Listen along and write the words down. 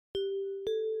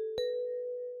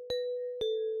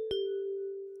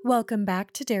Welcome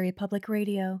back to Derry Public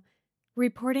Radio.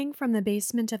 Reporting from the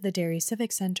basement of the Derry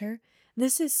Civic Center,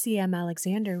 this is CM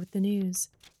Alexander with the news.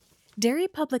 Derry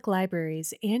Public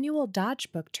Library's annual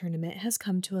Dodge Book Tournament has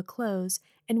come to a close,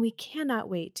 and we cannot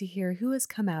wait to hear who has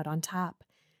come out on top.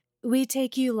 We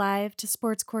take you live to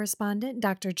sports correspondent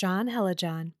Dr. John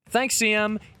Hellajohn. Thanks,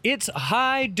 CM. It's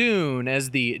high noon as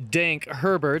the Dank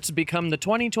Herberts become the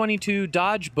 2022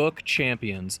 Dodge Book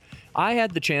champions. I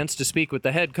had the chance to speak with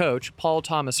the head coach, Paul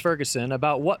Thomas Ferguson,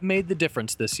 about what made the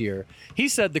difference this year. He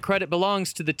said the credit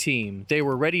belongs to the team. They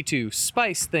were ready to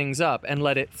spice things up and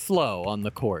let it flow on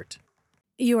the court.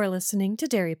 You are listening to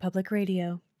Derry Public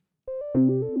Radio.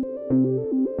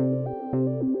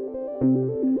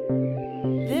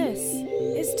 This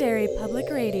is Derry Public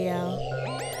Radio.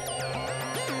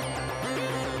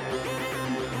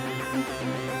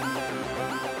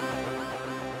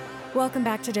 Welcome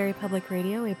back to Derry Public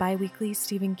Radio, a bi-weekly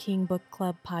Stephen King Book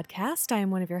Club podcast. I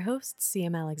am one of your hosts,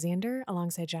 CM Alexander,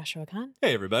 alongside Joshua Kahn.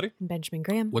 Hey, everybody. And Benjamin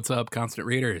Graham. What's up, constant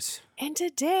readers? And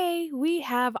today we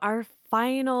have our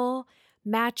final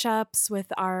matchups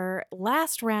with our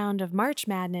last round of March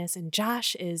Madness, and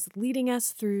Josh is leading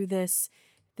us through this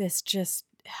just...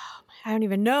 I don't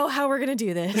even know how we're going to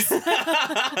do this.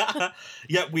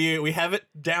 Yeah, we have it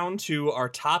down to our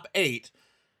top 8.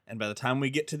 And by the time we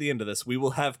get to the end of this, we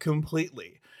will have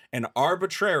completely and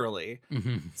arbitrarily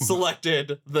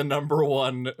selected the number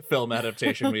one film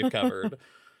adaptation we've covered.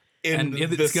 And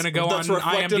it's going to go on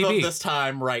reflective IMDb. Of this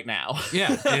time right now.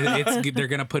 Yeah, they're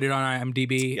going to put it on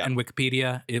IMDb and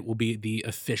Wikipedia. It will be the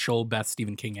official best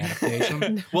Stephen King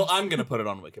adaptation. Well, I'm going to put it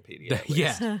on Wikipedia. At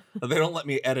least. Yeah. They don't let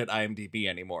me edit IMDb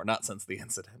anymore, not since the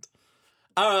incident.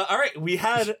 All right, we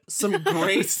had some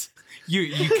great...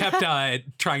 You kept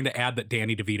trying to add that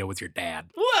Danny DeVito was your dad.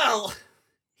 Well,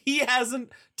 he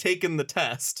hasn't taken the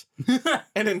test.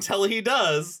 And until he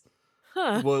does,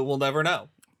 we'll never know.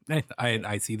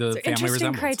 I see the family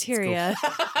interesting resemblance. Criteria.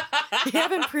 You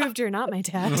haven't proved you're not my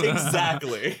dad.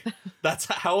 Exactly. That's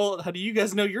how do you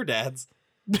guys know your dads?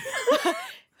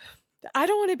 I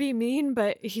don't want to be mean,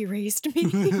 but he raised me.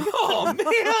 Oh, man.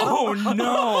 Oh,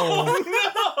 no.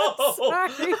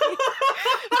 Sorry.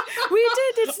 We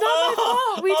did. It's not my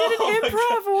fault. We did an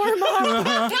improv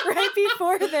warm-up right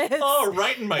before this. Oh,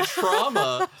 right in my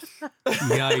trauma.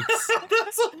 Yikes.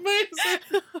 That's amazing.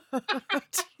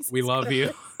 We love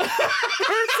you. I'm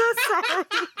so sorry.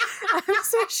 I'm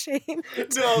so ashamed.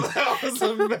 No, that was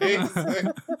amazing.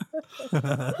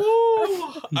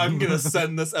 Ooh, I'm going to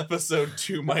send this episode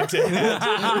to my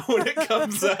dad when it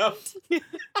comes out.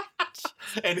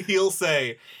 And he'll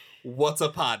say, "What's a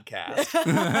podcast?"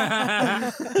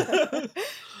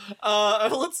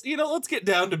 Let's get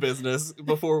down to business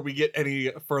before we get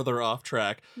any further off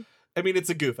track. I mean, it's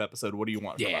a goof episode. What do you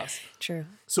want from us? True.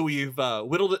 So we've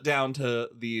whittled it down to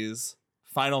these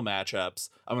final matchups.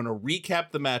 I'm going to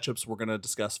recap the matchups we're going to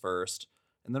discuss first,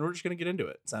 and then we're just going to get into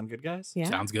it. Sound good, guys? Yeah.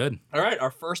 Sounds good. All right,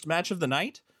 our first match of the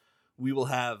night, we will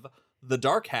have The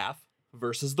Dark Half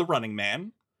versus The Running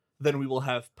Man. Then we will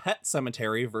have Pet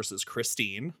Sematary versus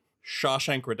Christine.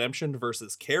 Shawshank Redemption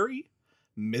versus Carrie.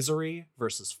 Misery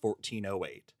versus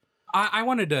 1408. I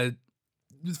wanted to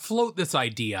float this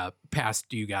idea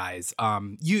past you guys.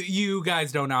 You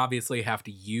guys don't obviously have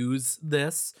to use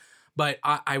this, but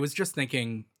I was just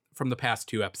thinking from the past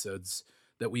 2 episodes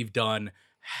that we've done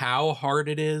how hard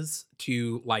it is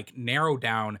to narrow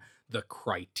down the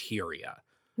criteria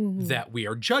that we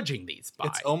are judging these by.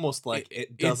 It's almost like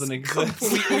it doesn't it's exist.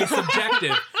 completely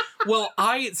subjective. Well,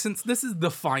 since this is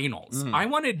the finals, I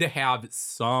wanted to have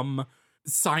some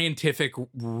scientific,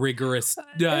 rigorous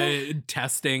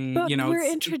testing, But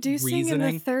we're introducing reasoning.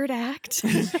 in the third act.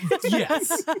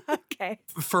 Yes. Okay.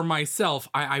 For myself,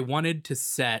 I wanted to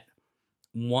set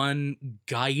one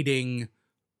guiding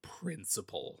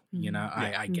principle,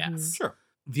 I guess. Sure.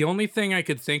 The only thing I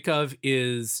could think of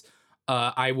is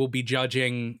I will be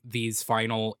judging these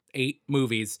final 8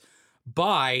 movies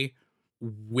by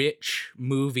which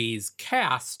movies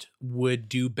cast would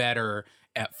do better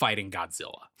at fighting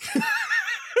Godzilla.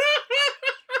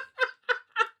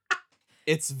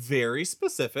 It's very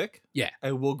specific. Yeah.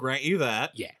 I will grant you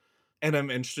that. Yeah. And I'm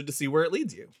interested to see where it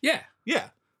leads you. Yeah. Yeah.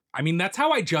 I mean, that's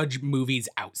how I judge movies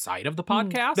outside of the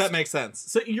podcast. That makes sense.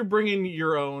 So you're bringing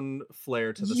your own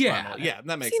flair to this Yeah. final. Yeah,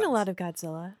 that I've makes seen sense. a lot of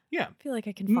Godzilla. Yeah. I feel like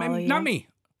I can follow you. Not me.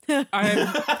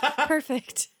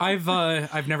 Perfect. I've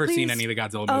never seen Please. any of the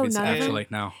Godzilla Oh, movies, none of them? actually.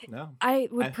 No. No. I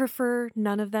would prefer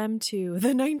none of them to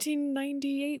the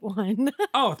 1998 one.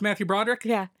 Oh, with Matthew Broderick?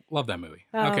 Yeah. Love that movie.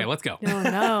 Oh. Okay, let's go.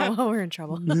 No, we're in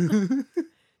trouble. All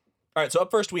right, so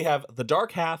up first we have The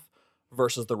Dark Half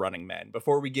versus The Running Man.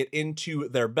 Before we get into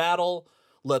their battle,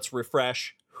 let's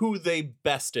refresh who they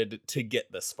bested to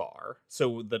get this far.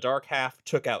 So the Dark Half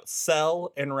took out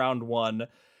Cell in round 1,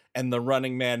 and the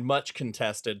Running Man, much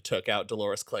contested, took out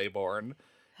Dolores Claiborne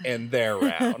in their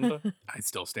round. I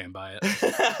still stand by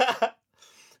it.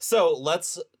 So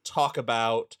let's talk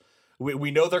about,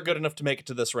 we know they're good enough to make it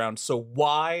to this round, so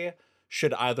why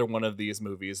should either one of these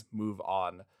movies move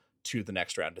on to the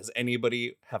next round? Does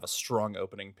anybody have a strong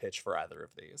opening pitch for either of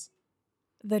these?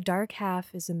 The Dark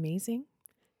Half is amazing.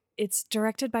 It's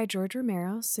directed by George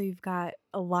Romero, so you've got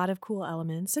a lot of cool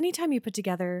elements. Anytime you put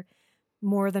together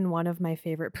more than one of my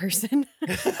favorite person,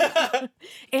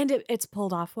 and it's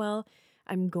pulled off well,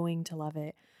 I'm going to love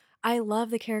it. I love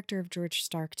the character of George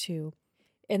Stark, too.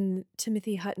 And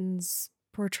Timothy Hutton's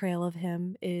portrayal of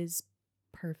him is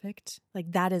perfect.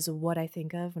 Like, that is what I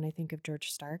think of when I think of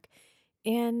George Stark.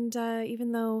 And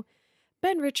even though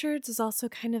Ben Richards is also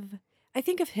kind of, I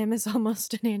think of him as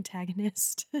almost an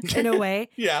antagonist in a way.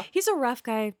 Yeah. He's a rough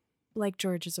guy, like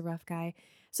George is a rough guy.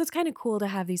 So it's kind of cool to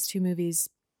have these two movies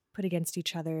put against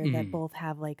each other that both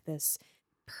have like this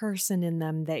person in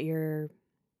them that you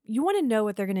want to know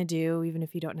what they're going to do, even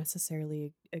if you don't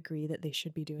necessarily agree that they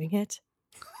should be doing it.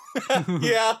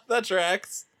 Yeah, that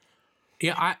tracks.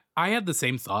 Yeah, I had the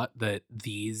same thought that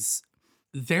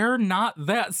they're not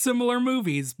that similar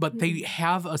movies, but they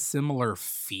have a similar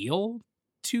feel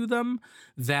to them,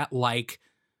 that like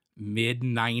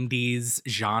mid-90s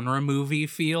genre movie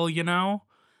feel, you know?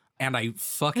 And I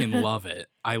fucking love it.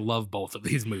 I love both of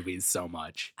these movies so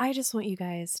much. I just want you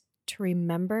guys to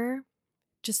remember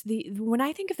just when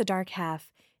I think of the Dark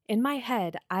Half, in my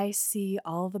head, I see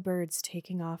all the birds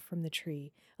taking off from the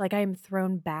tree. Like I am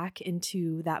thrown back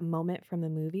into that moment from the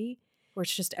movie where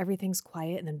it's just everything's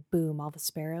quiet and then boom, all the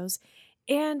sparrows.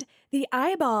 And the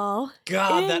eyeball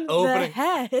God, in that opening, the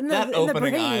head, in the, that in the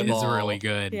opening brain. eyeball It's really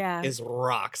good. Yeah. is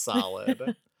rock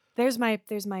solid. There's my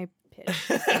pitch.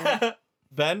 So.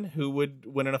 Ben, who would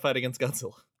win in a fight against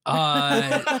Godzilla?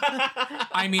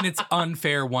 I mean, it's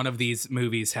unfair. One of these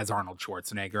movies has Arnold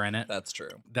Schwarzenegger in it. That's true.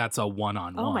 That's a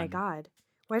one-on-one. Oh my God.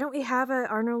 Why don't we have a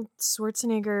Arnold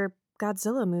Schwarzenegger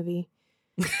Godzilla movie?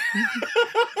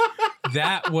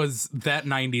 That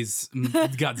 90s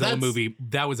Godzilla movie.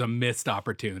 That was a missed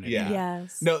opportunity. Yeah.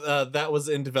 Yes. No, that was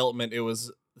in development. It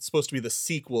was supposed to be the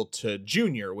sequel to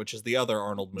Junior, which is the other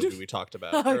Arnold movie we talked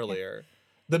about Okay. earlier.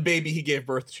 The baby he gave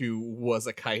birth to was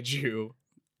a kaiju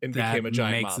and That became a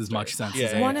giant makes monster. as much sense Yeah,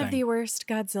 as yeah, One anything. of the worst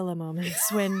Godzilla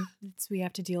moments when we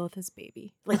have to deal with his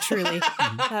baby. Like truly,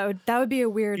 that would be a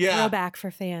weird Yeah. throwback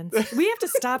for fans. We have to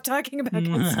stop talking about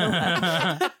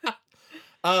Godzilla.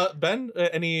 Ben,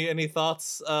 any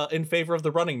thoughts in favor of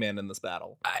the Running Man in this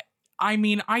battle? I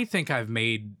mean, I think I've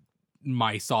made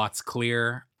my thoughts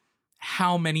clear.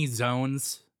 How many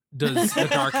zones does the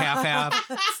Dark Half have?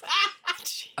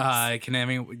 Can I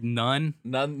mean none?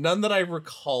 None that I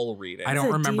recall reading. I It's don't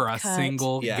a remember deep a cut.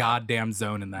 single Yeah. goddamn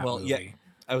zone in that Well, movie.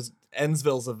 yeah.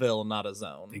 Ennsville's a ville, not a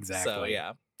zone. Exactly. So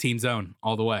yeah. Team Zone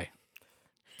all the way.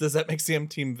 Does that make Sam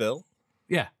Team Ville?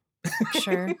 Yeah.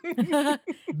 Sure.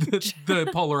 The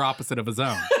polar opposite of a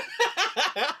zone.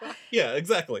 Yeah,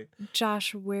 exactly.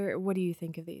 Josh, what do you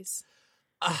think of these?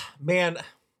 Man,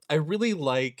 I really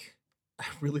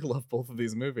love both of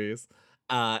these movies.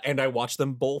 And I watched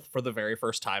them both for the very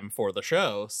first time for the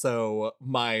show. So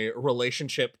my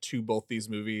relationship to both these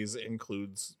movies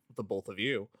includes the both of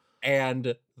you.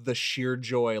 And the sheer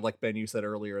joy, like Ben, you said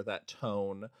earlier, that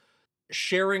tone.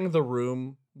 Sharing the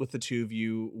room with the two of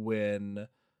you when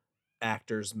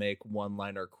actors make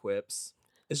one-liner quips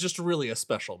is just really a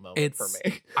special moment for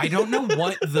me. I don't know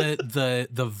what the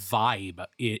vibe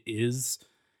it is,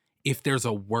 if there's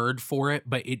a word for it,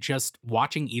 but it just,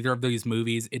 watching either of these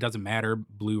movies, it doesn't matter,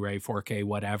 Blu-ray, 4K,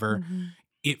 whatever,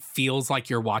 it feels like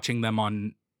you're watching them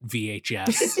on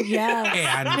VHS.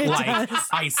 Yeah. And like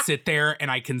I sit there and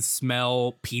I can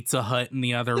smell Pizza Hut in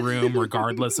the other room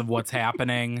regardless of what's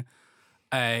happening.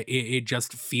 It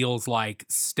just feels like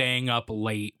staying up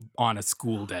late on a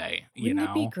school day, you Wouldn't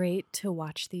know? it be great to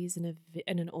watch these in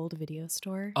an old video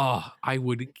store? Oh, I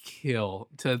would kill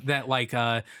to that, like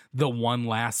the one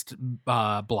last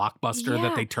blockbuster Yeah.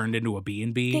 that they turned into a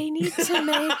B&B. They need to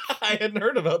make I hadn't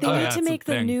heard about they that. need that's to the make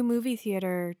the thing. new movie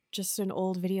theater just an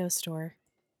old video store.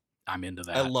 I'm into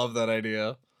that. I love that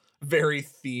idea. Very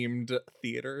themed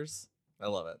theaters. I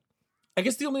love it. I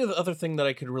guess the only other thing that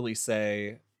I could really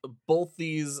say, both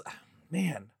these,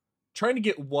 man, trying to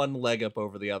get one leg up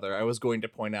over the other, I was going to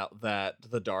point out that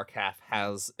The Dark Half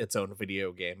has its own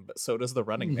video game, but so does The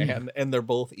Running Man, and they're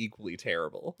both equally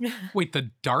terrible. Wait,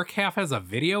 The Dark Half has a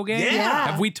video game?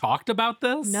 Yeah. Have we talked about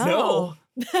this? No.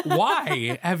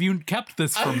 Why have you kept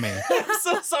this from me? I'm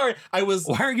so sorry.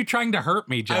 Why are you trying to hurt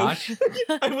me, Josh?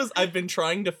 I've been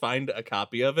trying to find a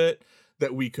copy of it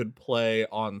that we could play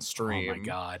on Oh stream. my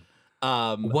god.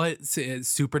 What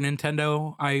Super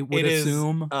Nintendo, I would it is,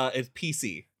 assume? it's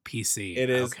PC. PC. It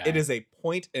is Okay. it is a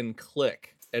point and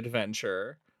click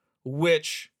adventure,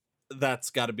 which that's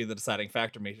got to be the deciding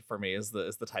factor for me is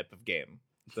the type of game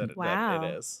that Wow.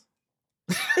 it is.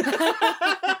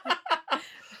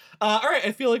 All right,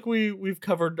 I feel like we've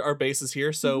covered our bases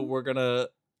here, so we're gonna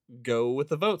go with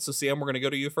the vote. So Sam, we're gonna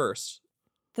go to you first.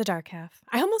 The Dark Half.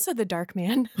 I almost said The Dark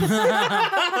Man.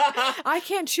 I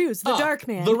can't choose. The Dark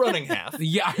Man. The Running Half.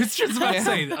 Yeah, I was just about to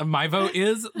say my vote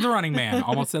is The Running Man.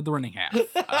 Almost said The Running Half.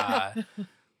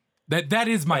 That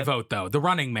is my vote though. The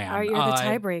Running Man. All right, you're the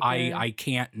tiebreaker. I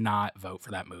can't not vote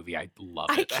for that movie. I love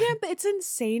I it. can't, but it's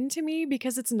insane to me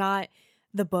because it's not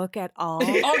the book at all.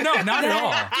 Oh no, not at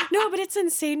all. No, but it's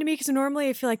insane to me because normally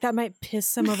I feel like that might piss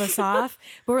some of us off.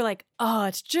 But we're like, oh,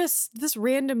 it's just this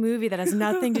random movie that has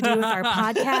nothing to do with our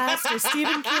podcast or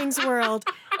Stephen King's world.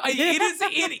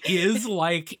 It is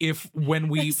like if when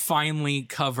we finally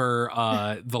cover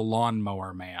The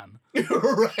Lawnmower Man.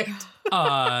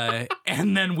 Right.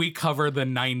 And then we cover the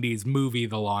 90s movie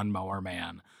The Lawnmower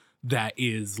Man. That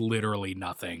is literally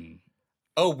nothing.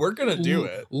 Oh, we're gonna do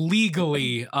it.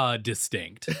 Legally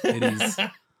distinct. It is.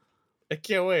 I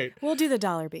can't wait. We'll do the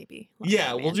Dollar Baby.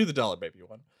 Yeah, we'll do the Dollar Baby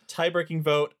one. Tie-breaking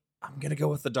vote. I'm gonna go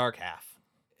with The Dark Half.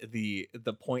 The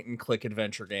point and click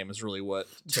adventure game is really what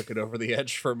took it over the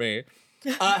edge for me.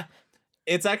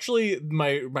 It's actually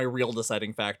my real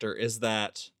deciding factor is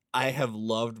that I have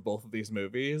loved both of these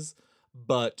movies,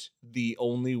 but the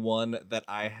only one that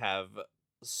I have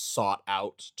sought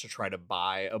out to try to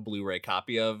buy a Blu-ray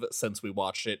copy of since we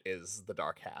watched it is The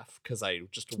Dark Half, because I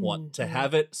just want to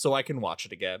have it so I can watch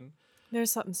it again.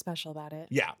 There's something special about it.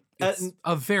 Yeah. It's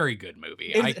a very good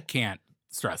movie. I can't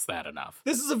stress that enough.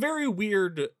 This is a very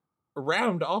weird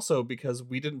round also because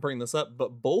we didn't bring this up,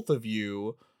 but both of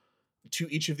you to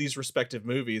each of these respective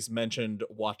movies mentioned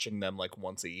watching them like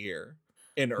once a year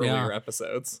in earlier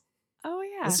episodes. Oh,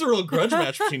 yeah. This is a real grudge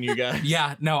match between you guys.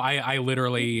 Yeah, no, I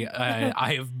literally,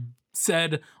 I have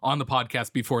said on the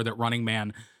podcast before that Running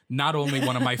Man, not only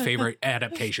one of my favorite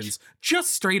adaptations,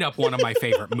 just straight up one of my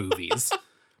favorite movies,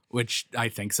 which I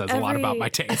think says a lot about my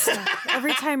taste.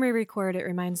 Every time we record, it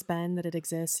reminds Ben that it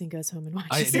exists and goes home and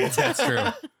watches it. That's true.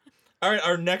 All right,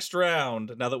 our next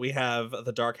round, now that we have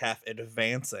The Dark Half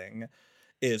advancing,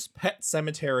 is Pet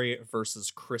Sematary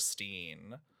versus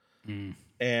Christine.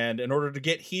 And in order to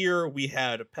get here, we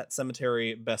had Pet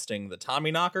Sematary besting the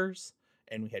Tommyknockers,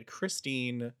 and we had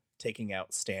Christine taking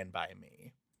out Stand By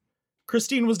Me.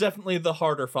 Christine was definitely the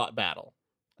harder fought battle,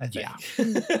 I think.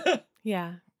 Yeah.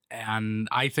 Yeah. And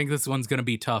I think this one's going to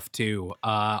be tough too.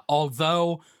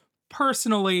 Although,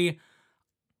 personally,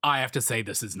 I have to say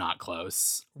this is not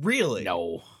close. Really?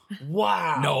 No.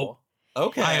 Wow. No.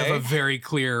 Okay. I have a very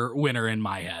clear winner in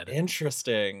my head.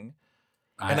 Interesting.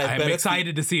 And I I'm bet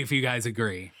excited to see if you guys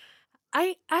agree.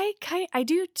 I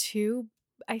do too,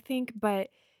 I think, but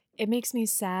it makes me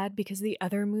sad because the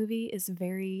other movie is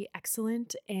very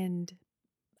excellent and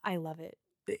I love it.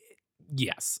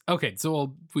 Yes. Okay,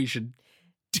 so we should...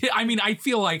 I mean, I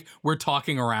feel like we're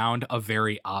talking around a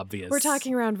very obvious... We're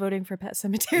talking around voting for Pet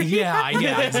Sematary. Yeah,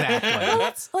 exactly.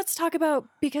 Well, let's talk about,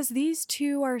 because these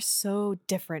two are so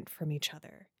different from each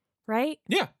other, right?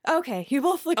 Yeah. Okay, you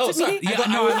both looked at sorry. me. Yeah,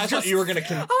 I thought you were going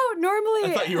to... Oh,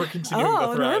 normally... I thought you were continuing the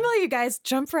Oh, thread. normally you guys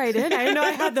jump right in. I didn't know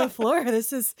I had the floor.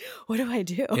 This is... What do I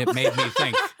do? It made me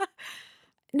think.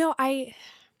 No,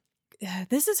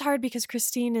 this is hard because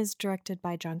Christine is directed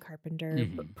by John Carpenter,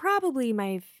 Mhm. probably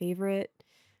my favorite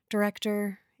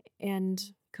director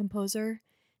and composer.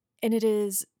 And it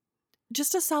is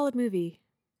just a solid movie,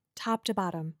 top to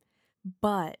bottom.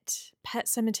 But Pet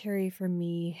Sematary for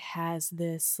me has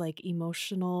this like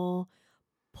emotional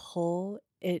pull.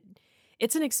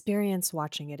 It's an experience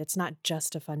watching it. It's not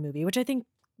just a fun movie, which I think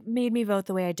made me vote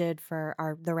the way I did for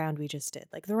the round we just did.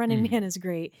 Like The Running Man is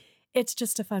great. It's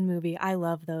just a fun movie. I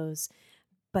love those.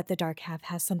 But The Dark Half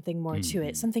has something more to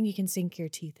it, something you can sink your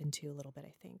teeth into a little bit,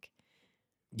 I think.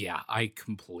 Yeah, I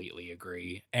completely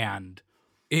agree. And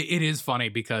it is funny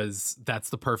because that's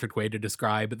the perfect way to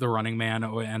describe The Running Man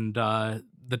and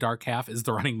The Dark Half is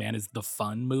The Running Man is the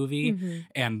fun movie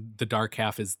and The Dark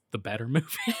Half is the better movie.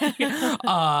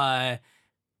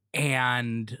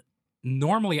 And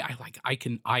normally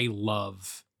I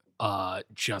love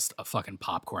just a fucking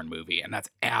popcorn movie, and that's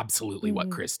absolutely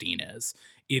what Christine is.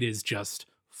 It is just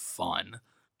fun.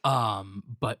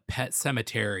 But Pet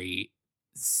Sematary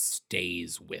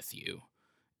stays with you.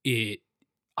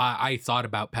 I thought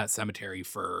about Pet Sematary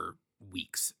for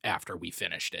weeks after we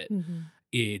finished it.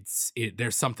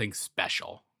 There's something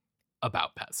special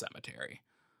about Pet Sematary.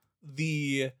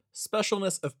 The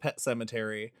specialness of Pet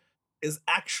Sematary is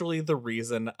actually the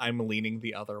reason I'm leaning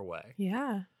the other way.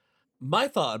 Yeah. My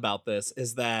thought about this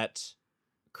is that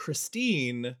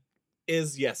Christine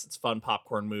is, yes, it's a fun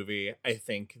popcorn movie. I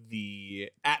think the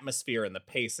atmosphere and the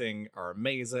pacing are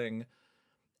amazing.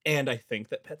 And I think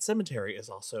that Pet Sematary is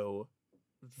also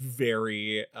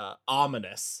very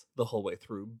ominous the whole way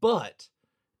through. But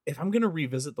if I'm going to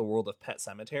revisit the world of Pet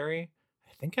Sematary,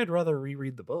 I think I'd rather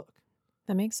reread the book.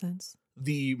 That makes sense.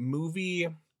 The movie,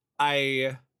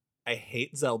 I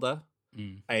hate Zelda.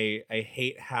 I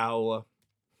hate how,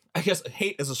 I guess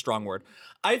hate is a strong word.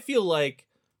 I feel like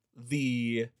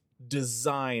the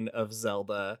design of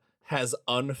Zelda has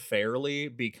unfairly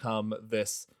become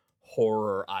this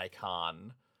horror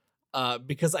icon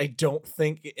because I don't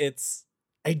think it's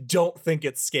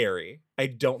scary. I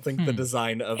don't think the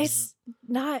design of It's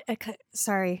not a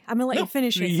sorry. I'm gonna let you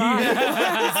finish your thought.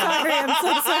 Sorry, I'm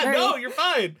so sorry. No, you're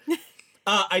fine.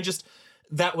 I just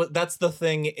that's the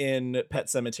thing in Pet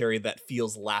Sematary that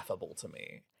feels laughable to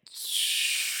me.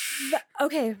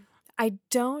 Okay, I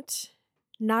don't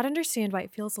not understand why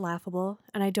it feels laughable,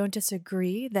 and I don't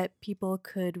disagree that people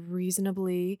could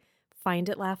reasonably find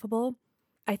it laughable.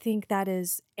 I think that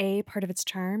is A, part of its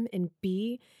charm, and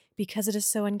B, because it is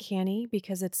so uncanny,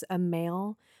 because it's a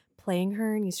male playing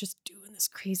her and he's just doing this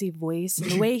crazy voice,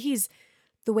 and the way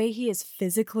he is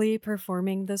physically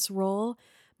performing this role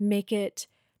make it,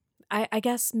 I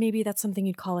guess maybe that's something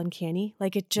you'd call uncanny.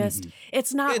 Like it just,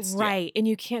 it's not right. And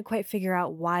you can't quite figure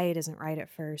out why it isn't right at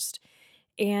first.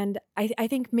 And I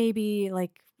think maybe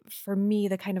like for me,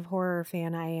 the kind of horror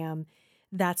fan I am,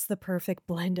 that's the perfect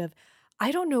blend of,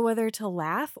 I don't know whether to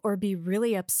laugh or be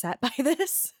really upset by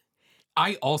this.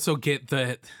 I also get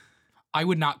that I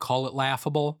would not call it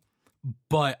laughable,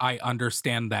 but I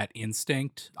understand that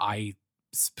instinct. I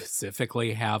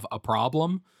specifically have a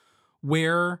problem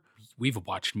where we've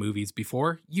watched movies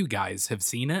before. You guys have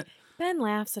seen it. Ben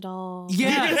laughs at all.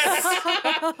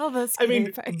 Yes. All those I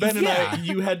mean, great Ben and Yeah. I,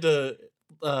 you had to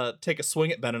take a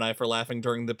swing at Ben and I for laughing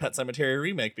during the Pet Sematary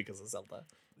remake because of Zelda.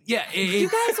 Yeah. You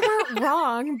guys weren't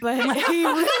wrong, but he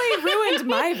really ruined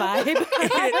my vibe.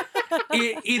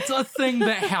 It's a thing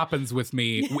that happens with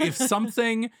me. If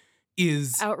something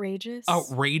is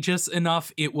outrageous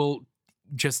enough, it will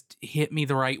just hit me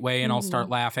the right way and I'll start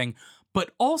laughing.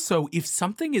 But also, if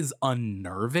something is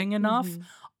unnerving enough,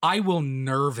 I will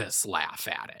nervous laugh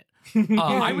at it.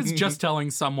 I was just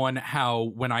telling someone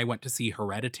how when I went to see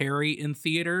Hereditary in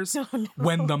theaters,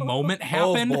 when the moment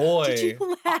happened, Oh boy. Did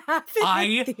you laugh?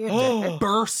 I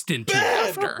burst into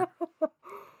laughter.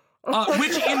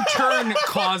 Which in turn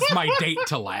caused my date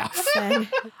to laugh. Ben,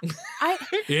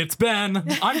 It's Ben.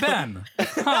 I'm Ben.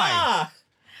 Hi.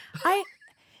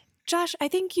 Josh, I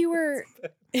think you were.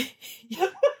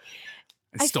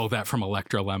 I stole that from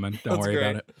Electra Lemon. Don't That's worry great.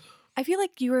 about it. I feel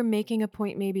like you were making a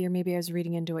point, maybe, or maybe I was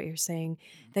reading into what you're saying,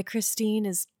 that Christine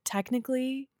is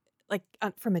technically, like,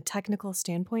 from a technical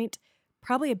standpoint,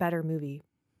 probably a better movie,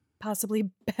 possibly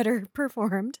better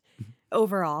performed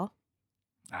overall.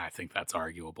 I think that's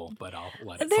arguable, but I'll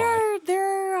let it slide.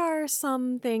 There are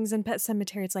some things in Pet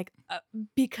Sematary. It's like,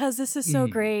 because this is so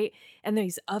great and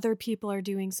these other people are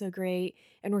doing so great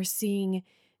and we're seeing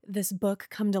this book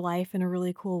come to life in a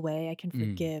really cool way, I can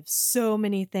forgive so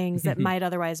many things that might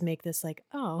otherwise make this like,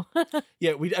 oh.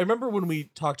 Yeah, I remember when we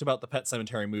talked about the Pet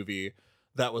Sematary movie,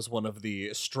 that was one of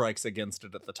the strikes against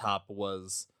it at the top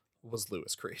was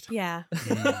Louis Creed. Yeah.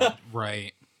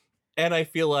 Right. And I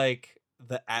feel like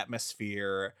the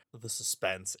atmosphere, the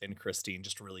suspense in Christine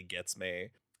just really gets me.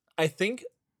 I think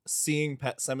seeing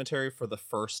Pet Sematary for the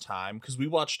first time, because we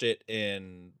watched it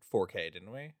in 4K,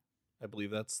 didn't we? I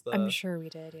believe that's the... I'm sure we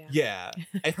did, yeah. Yeah.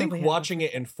 I think Probably watching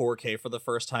it in 4K for the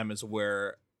first time is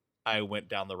where I went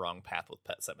down the wrong path with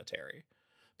Pet Sematary.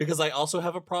 Because I also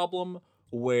have a problem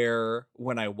where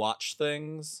when I watch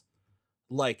things,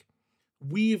 like,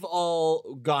 we've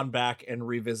all gone back and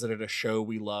revisited a show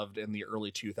we loved in the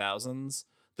early 2000s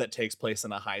that takes place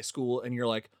in a high school, and you're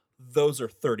like, those are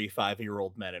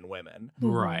 35-year-old men and women.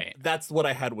 Right. That's what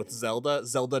I had with Zelda.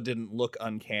 Zelda didn't look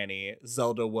uncanny.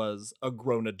 Zelda was a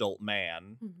grown adult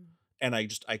man. And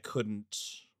I couldn't,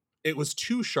 it was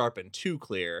too sharp and too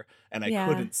clear, and I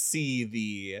couldn't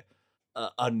see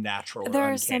unnatural There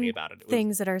or are some uncanny about it.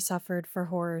 things that are suffered for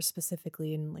horror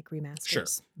specifically in like remasters. Sure.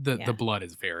 The Yeah. blood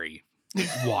is very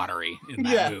watery in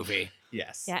that Yeah. movie.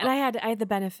 Yes. Yeah, and I had the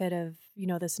benefit of,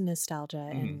 this nostalgia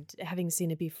Mhm. and having seen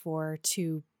it before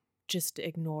to just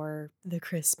ignore the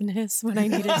crispness when I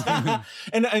needed to.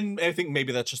 and I think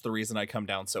maybe that's just the reason I come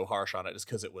down so harsh on it, is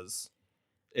because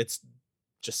it's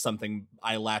just something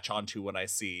I latch onto when I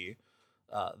see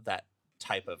that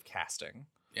type of casting.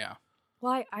 Yeah.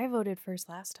 Well, I voted first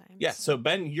last time. Yeah. So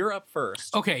Ben, you're up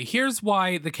first. Okay, here's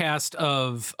why the cast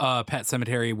of Pet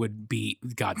Sematary would beat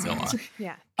Godzilla.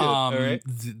 Yeah, Good, all right.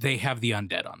 They have the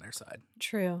undead on their side.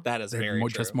 true. That is They're very true.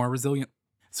 just more resilient.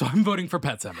 So I'm voting for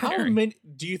Pet How Sematary. many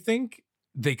do you think?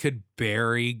 They could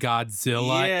bury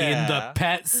Godzilla in the Yeah.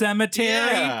 Pet Cemetery.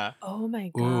 Yeah. Oh my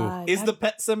Ooh. god. Is that- the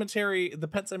Pet Cemetery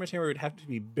would have to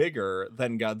be bigger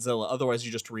than Godzilla? Otherwise,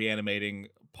 you're just reanimating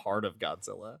part of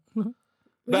Godzilla.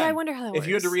 Yeah, I Ben, wonder how that works. If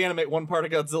you had to reanimate one part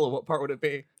of Godzilla, what part would it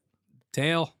be?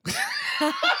 Tail.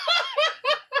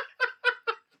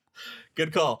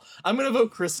 Good call. I'm gonna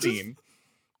vote Christine.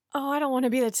 Oh, I don't want to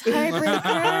be the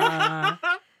tiebreaker.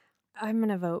 I'm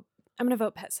gonna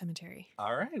vote Pet Cemetery.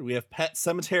 All right, we have Pet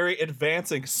Cemetery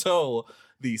advancing. So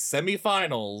the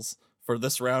semifinals for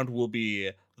this round will be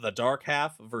The Dark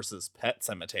Half versus Pet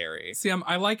Cemetery. Sam,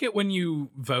 I like it when you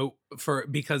vote for,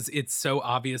 because it's so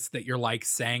obvious that you're like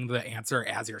saying the answer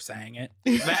as you're saying it.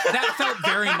 That felt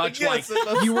very much Yes, it like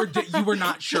does. you were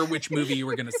not sure which movie you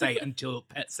were going to say until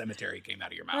Pet Cemetery came out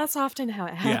of your mouth. That's often how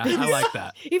it Yeah, happens. I like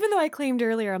that. Even though I claimed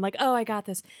earlier, I'm like, oh, I got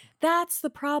this. That's the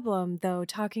problem, though.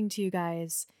 Talking to you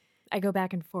guys, I go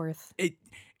back and forth.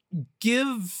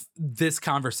 Give this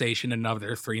conversation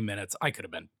another 3 minutes. I could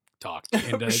have been talked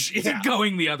into Yeah.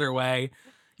 going the other way.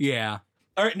 Yeah.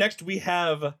 All right, next we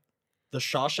have The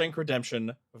Shawshank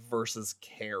Redemption versus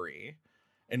Carrie.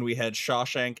 And we had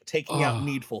Shawshank taking out Ugh.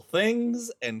 needful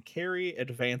things and Carrie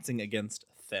advancing against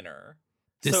Thinner.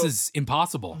 This So, is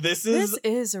impossible. this This is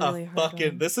is a really hard fucking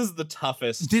one. this is the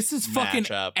toughest This is fucking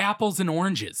matchup. apples and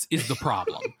oranges is the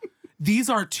problem. These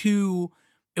are two,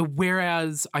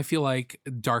 whereas I feel like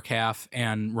Dark Half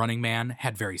and Running Man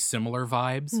had very similar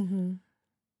vibes. Mhm.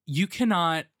 You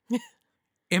cannot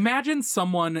imagine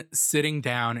someone sitting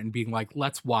down and being like,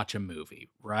 let's watch a movie,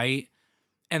 right?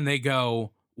 And they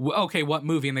go, okay, what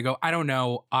movie? And they go, I don't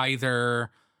know,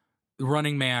 either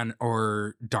Running Man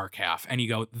or Dark Half. And you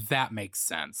go, that makes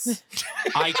sense.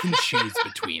 I can choose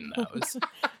between those.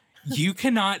 You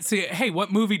cannot say, hey,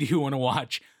 what movie do you want to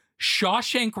watch?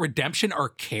 Shawshank Redemption or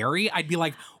Carrie? I'd be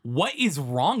like, what is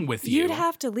wrong with you? You'd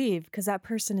have to leave because that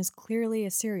person is clearly a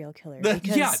serial killer. The-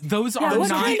 Because, Yeah, those are what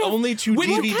not. kind the of- only two what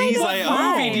DVDs kind of I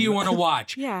vibe? movie own. do you want to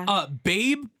watch? Yeah.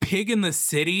 Babe, Pig in the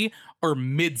City, or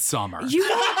Midsummer? You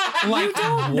don't, Like, you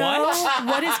don't what? know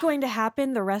what is going to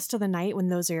happen the rest of the night when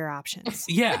those are your options.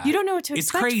 Yeah. You don't know what to It's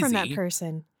expect from that crazy.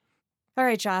 person. All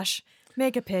right, Josh,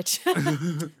 make a pitch.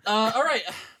 All right.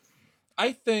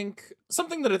 I think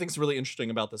something that I think is really interesting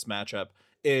about this matchup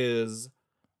is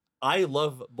I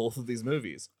love both of these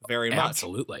movies very much.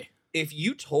 Absolutely. If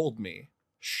you told me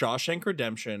Shawshank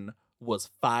Redemption was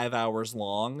 5 hours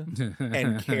long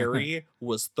and Carrie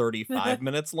was 35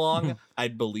 minutes long,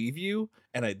 I'd believe you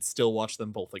and I'd still watch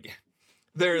them both again.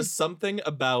 There is something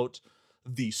about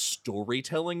the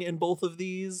storytelling in both of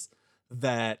these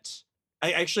that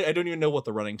I don't even know what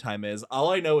the running time is.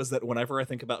 All I know is that whenever I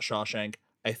think about Shawshank,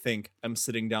 I think I'm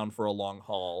sitting down for a long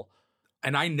haul.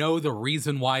 And I know the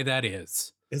reason why that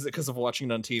is. Is it because of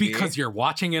watching it on TV? Because you're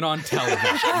watching it on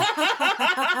television.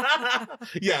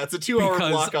 Yeah, it's a 2-hour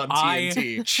Because block on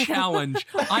TNT. I challenge.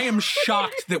 I am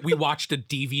shocked that we watched a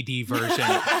DVD version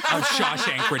of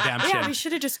Shawshank Redemption. Yeah, we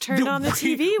should have just turned on the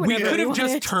TV We whenever could have wanted.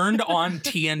 just turned on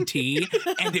TNT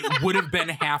and it would have been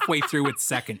halfway through its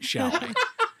second showing.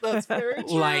 That's very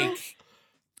true. Like,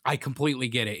 I completely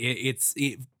get it. It's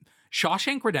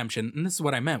Shawshank Redemption, and this is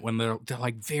what I meant when they're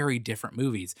like very different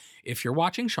movies. If you're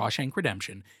watching Shawshank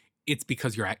Redemption, it's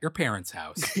because you're at your parents'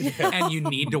 house and you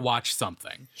need to watch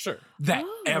something Sure. that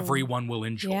Oh. everyone will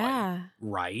enjoy. Yeah,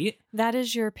 Right? that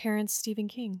is your parents' Stephen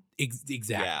King.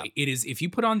 Exactly. It is. If you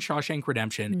put on Shawshank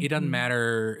Redemption, it doesn't Mhm.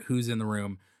 matter who's in the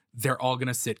room. They're all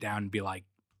gonna sit down and be like,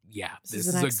 "Yeah, This this is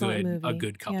is an a excellent good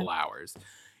movie." couple hours."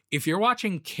 If you're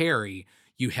watching Carrie,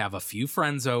 you have a few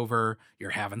friends over, you're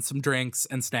having some drinks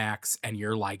and snacks, and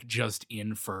you're like just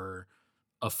in for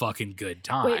a fucking good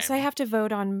time. Wait, so I have to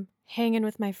vote on hanging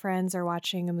with my friends or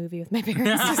watching a movie with my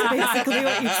parents is basically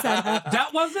what you said. That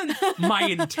wasn't my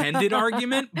intended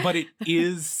argument, but it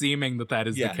is seeming that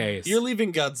is the case. You're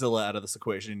leaving Godzilla out of this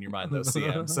equation in your mind, though,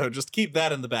 CM. So just keep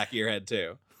that in the back of your head,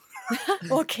 too.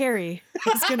 Well, Carrie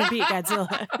is going to beat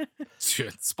Godzilla.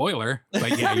 Spoiler,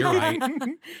 but yeah, you're right.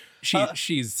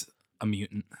 She's a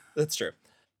mutant. That's true.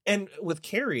 And with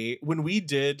Carrie, when we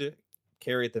did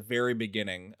Carrie at the very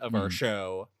beginning of our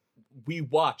show, we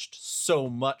watched so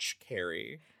much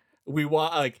Carrie. We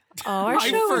like Our I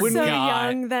show was so forgot.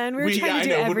 young then. We were trying to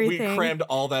do everything. We crammed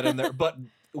all that in there, but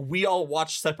we all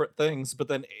watched separate things. But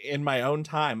then in my own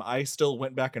time, I still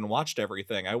went back and watched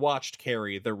everything. I watched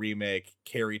Carrie, the remake,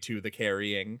 Carrie 2, The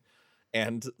Carrying,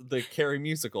 and the Carrie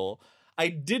musical.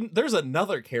 There's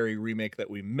another Carrie remake that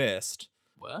we missed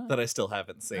What? that I still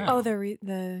haven't seen. Oh,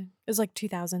 it was like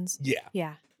 2000s. Yeah.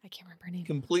 Yeah. I can't remember her name.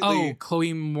 Completely. Oh, Chloe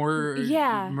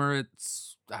Yeah.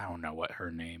 Moritz. I don't know what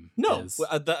her name No, is.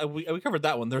 we covered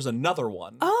that one. There's another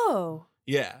one. Oh.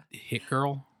 Yeah. Hit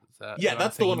Girl? Is that Yeah, what I'm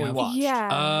that's the one thinking we of? watched. Yeah.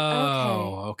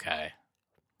 Oh, Okay. okay.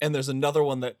 And there's another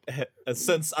one that,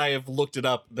 since I have looked it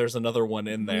up, there's another one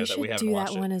in there that we haven't do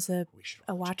watched. that one as We should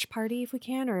a watch party if we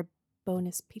can, or a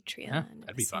bonus Patreon. Yeah,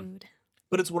 that'd be fun. episode.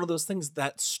 But it's one of those things,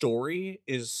 that story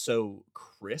is so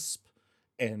crisp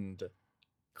and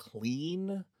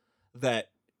clean that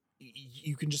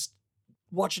you can just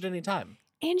watch it anytime.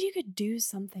 And you could do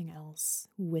something else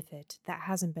with it that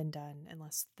hasn't been done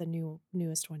unless the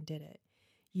newest one did it.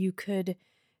 You could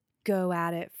go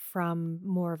at it from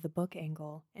more of the book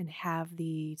angle and have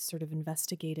the sort of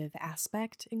investigative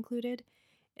aspect included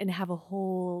and have a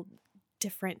whole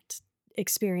different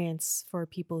experience for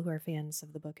people who are fans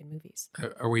of the book and movies.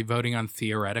 Are we voting on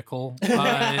theoretical?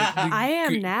 I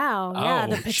am now. Yeah,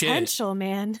 Oh, the shit. potential,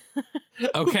 man.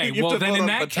 Okay, You have well to then vote in on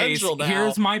that case, potential now.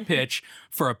 here's my pitch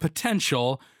for a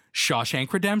potential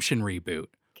Shawshank Redemption reboot.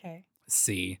 Okay.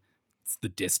 See, it's the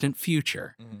distant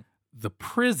future. Mhm. The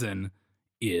prison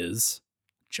is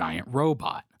a giant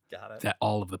robot Got it. that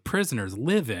all of the prisoners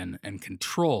live in and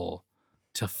control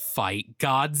to fight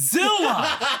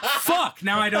Godzilla. Fuck,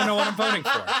 now I don't know what I'm voting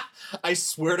for. I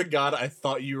swear to God, I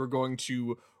thought you were going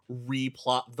to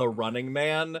replot The Running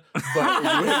Man, but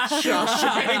with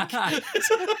Shawshank.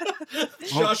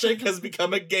 Shawshank has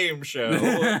become a game show.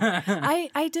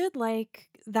 I did like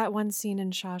that one scene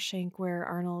in Shawshank where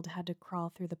Arnold had to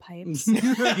crawl through the pipes.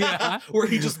 Yeah. Where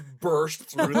he just burst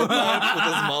through the pipes with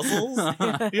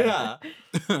his muscles. Yeah.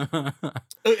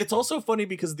 It's also funny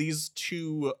because these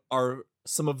two are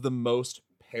some of the most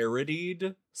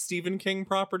parodied Stephen King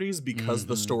properties because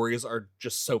the Mhm. stories are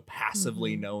just so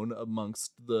passively Mhm. known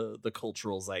amongst the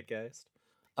cultural zeitgeist.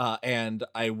 And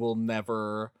I will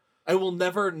never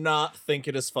not think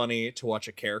it is funny to watch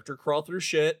a character crawl through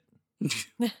shit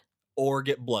or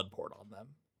get blood poured on them.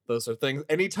 Those are things.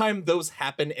 Anytime those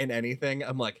happen in anything,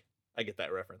 I'm like, I get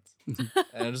that reference. And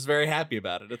I'm just very happy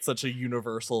about it. It's such a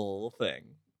universal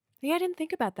thing. Yeah, I didn't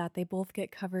think about that. They both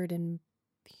get covered in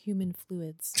human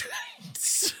fluids.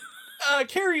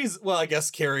 Carrie's, well, I guess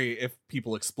Carrie, if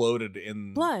people exploded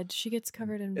in Blood. She gets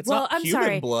covered in It's well, not I'm human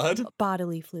sorry. blood.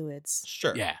 Bodily fluids.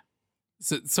 Sure. Yeah.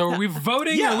 So are we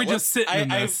voting or are we just sitting in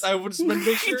this? I would just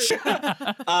make sure.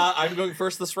 I'm going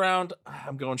first this round.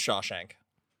 I'm going Shawshank.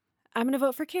 I'm gonna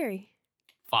vote for Carrie.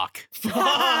 Fuck.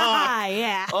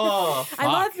 Yeah. Oh, I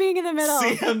love being in the middle.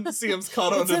 CM's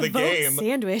caught It's onto a the vote game.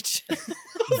 sandwich.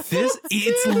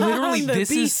 It's literally On the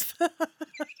this is beef.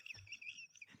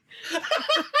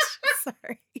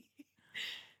 Sorry.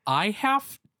 I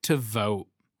have to vote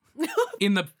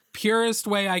in the purest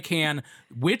way I can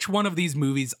which one of these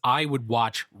movies I would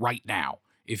watch right now.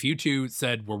 If you two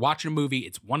said we're watching a movie,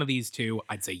 it's one of these two,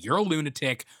 I'd say you're a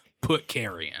lunatic, put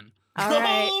Carrie in. All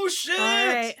right. Oh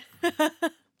shit! All right.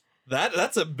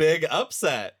 That's a big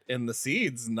upset in the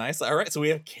seeds. Nice. All right, so we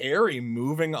have Carrie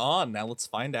moving on. Now let's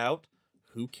find out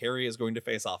who Carrie is going to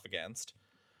face off against.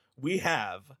 We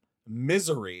have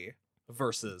Misery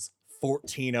versus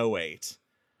 1408.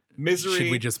 Misery.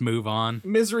 Should we just move on?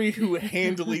 Misery, who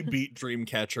handily beat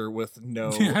Dreamcatcher with no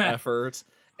effort.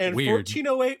 And Weird.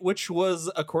 1408, which was,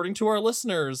 according to our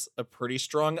listeners, a pretty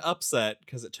strong upset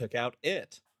because it took out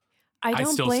It. I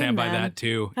don't still blame stand by them. that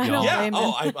too. I y'all. don't Yeah, blame them.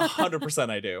 oh, I 100%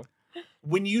 I do.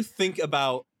 When you think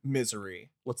about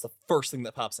Misery, what's the first thing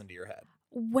that pops into your head?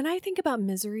 When I think about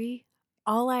Misery,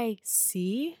 all I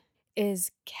see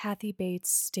is Kathy Bates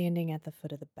standing at the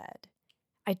foot of the bed.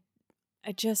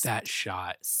 I just That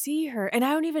shot. see her, and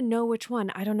I don't even know which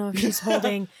one. I don't know if she's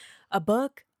holding a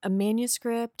book, a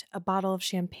manuscript, a bottle of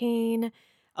champagne,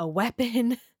 a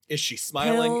weapon. Is she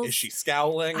smiling? Pills. Is she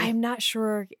scowling? I'm not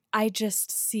sure. I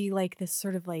just see like this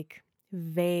sort of like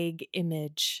vague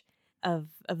image of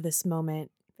this moment,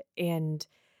 and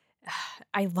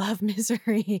I love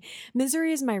Misery.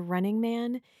 Misery is my Running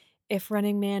Man. If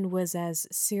Running Man was as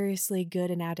seriously good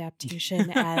an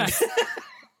adaptation as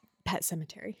Pet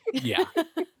Sematary. Yeah.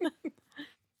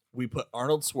 we put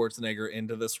Arnold Schwarzenegger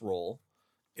into this role,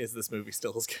 is this movie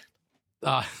still as good?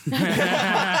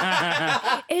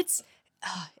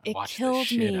 It Watch the killed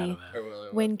shit out me of that.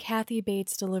 when Kathy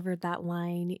Bates delivered that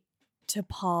line to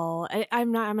Paul.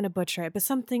 I'm going to butcher it, but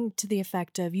something to the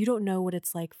effect of, "You don't know what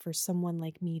it's like for someone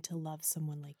like me to love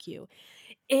someone like you."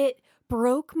 It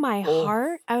broke my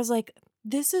heart. I was like,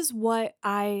 this is what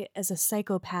I, as a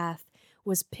psychopath,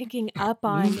 was picking up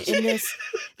on in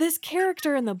this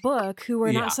character in the book who we're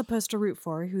Yeah. not supposed to root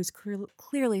for, who's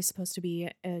clearly supposed to be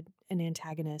an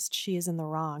antagonist. She is in the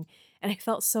wrong. And I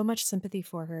felt so much sympathy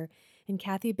for her. And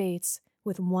Kathy Bates,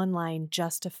 with one line,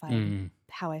 justified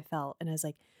how I felt. And I was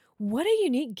like, what a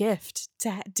unique gift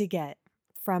to get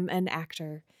from an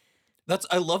actor.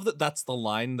 I love that that's the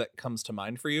line that comes to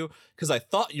mind for you, because I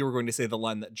thought you were going to say the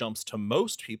line that jumps to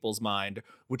most people's mind,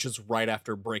 which is right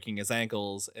after breaking his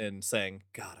ankles and saying,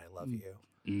 "God, I love you."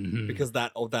 Mhm. Because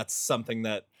that's something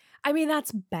that I mean,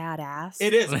 that's badass.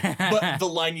 it is. But the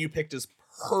line you picked is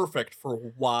perfect for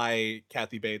why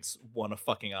Kathy Bates won a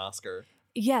fucking Oscar.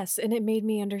 Yes, and it made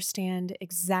me understand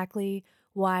exactly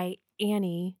why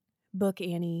Book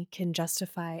Annie, can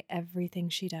justify everything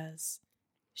she does.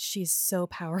 She's so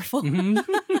powerful. Mhm.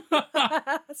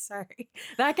 Sorry.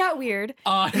 That got weird.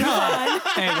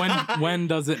 Hey, when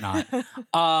does it not?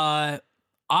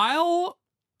 I'll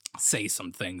say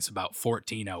some things about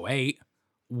 1408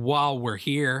 while we're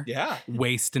here, Yeah.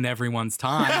 wasting everyone's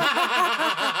time.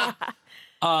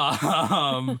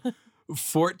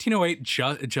 1408,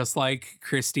 just like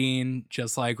Christine,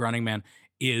 just like Running Man,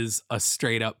 is a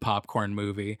straight up popcorn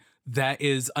movie. That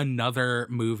is another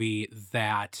movie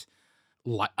that,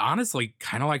 honestly,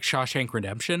 kind of like Shawshank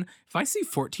Redemption, if I see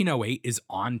 1408 is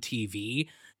on TV,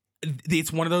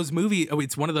 it's one of those movies. Oh,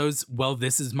 it's one of those, well,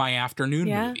 this is my afternoon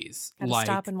movies. Gotta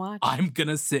stop and watch. I'm going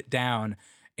to sit down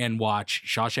and watch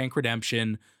Shawshank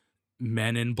Redemption,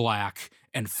 Men in Black,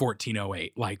 and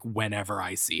 1408, like whenever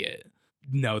I see it.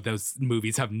 No, those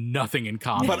movies have nothing in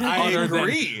common. But I other than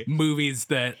agree. movies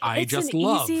that I it's just an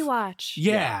love. easy watch.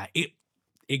 Yeah,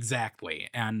 exactly.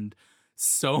 And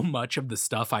so much of the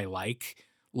stuff I like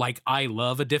I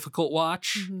love a difficult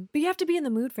watch. Mhm. But you have to be in the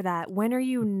mood for that. When are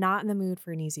you not in the mood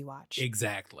for an easy watch?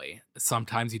 Exactly.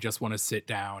 Sometimes you just want to sit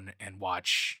down and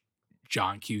watch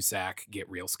John Cusack get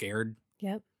real scared.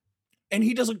 Yep. And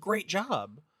he does a great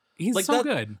job. He's Like so that-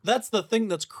 good. That's the thing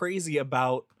that's crazy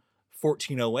about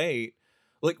 1408.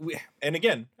 Like, and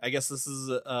again, I guess this is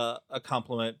a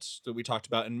compliment that we talked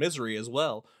about in Misery as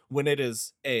well. When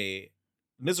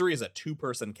Misery is a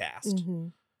 2-person cast. Mm-hmm.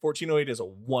 1408 is a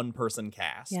 1-person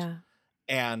cast. Yeah.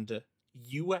 And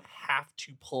you have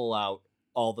to pull out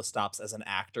all the stops as an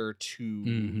actor to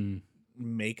Mhm.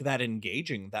 make that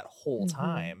engaging that whole Mhm.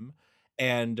 time.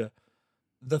 And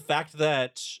the fact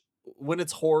that when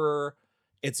it's horror,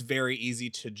 it's very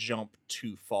easy to jump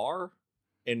too far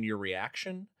in your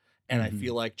reaction. And I Mhm.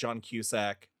 feel like John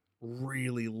Cusack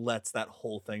really lets that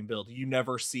whole thing build. You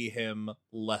never see him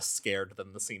less scared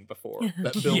than the scene before.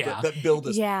 That build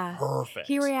is Yeah. perfect.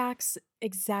 He reacts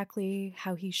exactly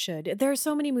how he should. There are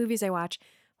so many movies I watch,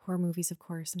 horror movies, of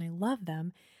course, and I love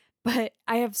them. But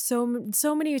I have so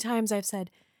many times I've said,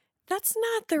 that's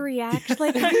not the reaction.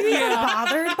 Like, are you even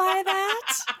bothered by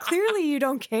that? Clearly you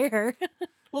don't care.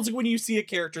 Well, it's like when you see a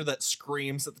character that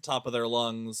screams at the top of their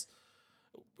lungs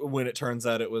when it turns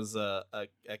out it was a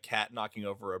cat knocking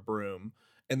over a broom,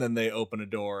 and then they open a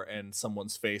door and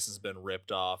someone's face has been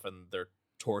ripped off and their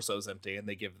torso's empty and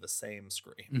they give the same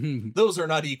scream. Mhm. Those are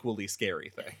not equally scary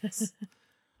things.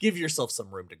 Give yourself some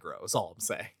room to grow, is all I'm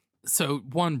saying. So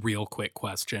one real quick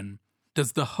question.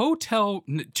 Does the hotel...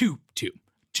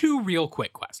 Two real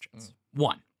quick questions.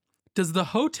 One, does the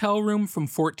hotel room from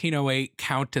 1408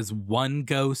 count as one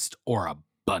ghost or a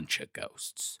bunch of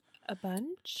ghosts? A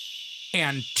bunch.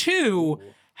 And two,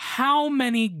 how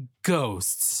many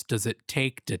ghosts does it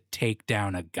take to take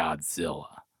down a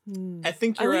Godzilla? I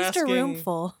think At you're least asking... a room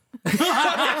full.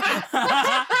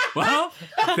 Well,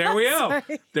 there we go.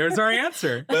 Sorry. There's our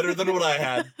answer. Better than what I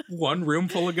had. One room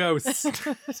full of ghosts.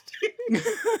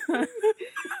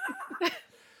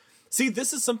 See,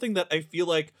 this is something that I feel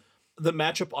like the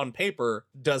matchup on paper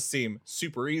does seem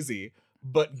super easy,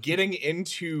 but getting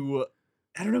into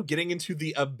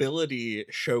the ability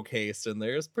showcased in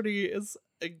there is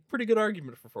a pretty good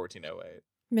argument for 1408.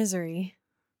 Misery.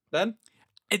 Ben?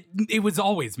 It was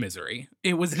always Misery.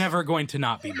 It was never going to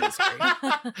not be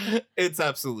Misery. It's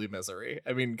absolutely Misery.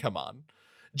 I mean, come on.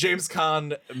 James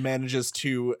Caan manages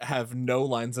to have no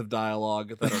lines of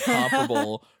dialogue that are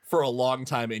comparable for a long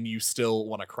time, and you still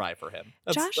want to cry for him.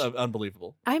 That's Josh?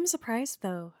 Unbelievable. I'm surprised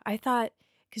though. I thought,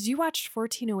 because you watched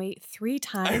 1408 3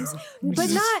 times, but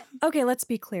not, okay, let's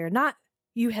be clear, not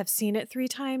You have seen it 3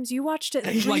 times. You watched it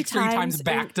Like 3 times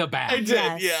back to back. I did,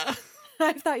 Yes. yeah.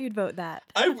 I thought you'd vote that.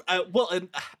 And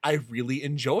I really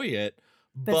enjoy it,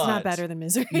 But it's not better than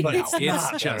Misery. but No, it's not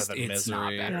better just than it's not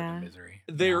Misery. better Yeah. than Misery.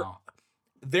 There- No.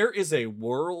 There is a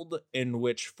world in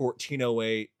which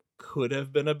 1408 could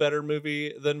have been a better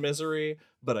movie than Misery,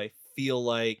 but I feel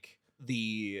like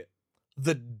the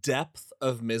depth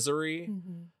of Misery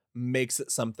Mhm. makes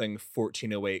it something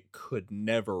 1408 could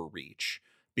never reach,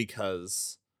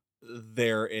 because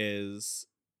there is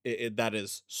that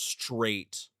is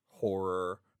straight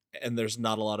horror, and there's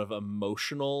not a lot of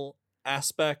emotional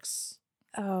aspects.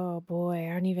 Oh boy,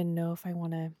 I don't even know if I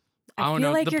want to. I don't feel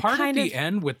know. like The you're part at kind the of.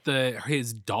 end with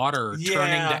his daughter turning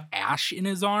Yeah. to ash in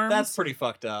his arms. That's pretty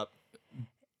fucked up.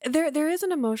 There is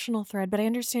an emotional thread, but I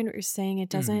understand what you're saying. It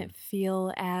doesn't Mm-hmm.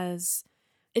 feel as.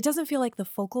 It doesn't feel like the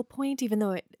focal point, even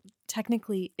though it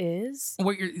technically is.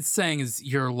 What you're saying is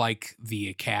you're like the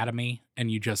Academy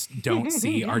and you just don't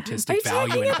see Are artistic you value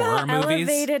talking in about horror movies.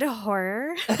 elevated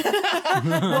horror?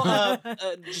 Well,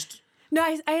 just No,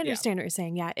 I understand what you're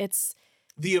saying. Yeah, it's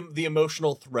the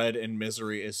emotional thread in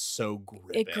Misery is so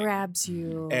gripping. it grabs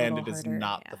you, a and it little is harder,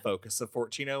 not yeah. the focus of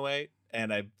 1408.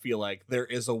 And I feel like there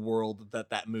is a world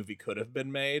that movie could have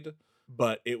been made,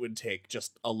 but it would take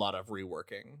just a lot of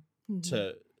reworking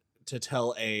Mhm. to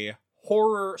tell a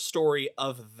horror story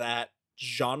of that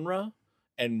genre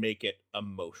and make it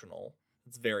emotional.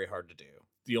 It's very hard to do.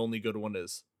 The only good one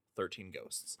is 13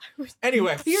 Ghosts.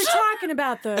 Anyway, You're talking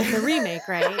about the remake,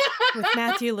 right? With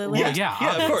Matthew Lillard. Well,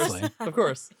 yeah, of course, obviously. of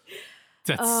course.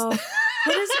 That's Oh,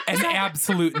 what is an is that-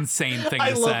 absolute insane thing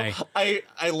I to love, say.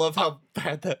 I love how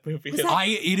bad that movie Was is. that-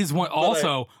 It is one.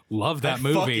 Also, love that I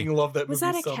movie. fucking love that Was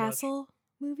movie that a so much. Castle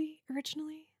movie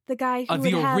originally? The guy who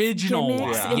The would have original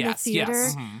gimmicks one. in Yes, the yes.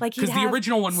 theater, Mhm. like he'd Because the have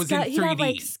original one was in he'd have 3D.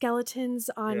 like skeletons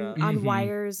on Yeah. on Mhm.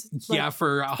 wires. Yeah, like,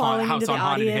 for falling House into on the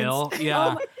Haunted audience. Hill. Yeah.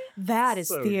 Oh my- that is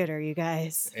So theater, you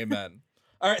guys. Amen.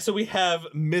 All right, so we have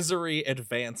Misery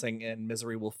advancing, and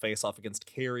Misery will face off against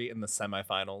Carrie in the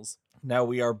semifinals. Now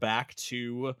we are back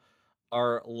to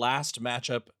our last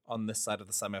matchup on this side of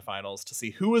the semifinals to see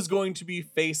who is going to be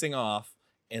facing off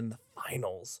in the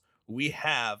finals. We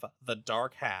have The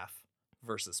Dark Half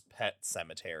versus Pet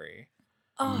Cemetery.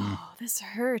 Oh, this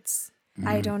hurts.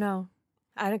 I Mm. don't know.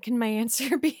 Can my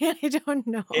answer be? I don't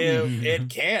know. It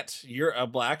can't. You're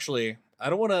well, actually, I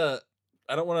don't want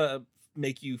to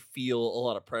make you feel a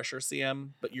lot of pressure,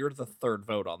 CM, but you're the third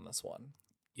vote on this one.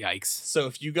 Yikes. So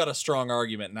if you got a strong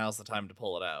argument, now's the time to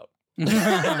pull it out.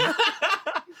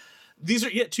 These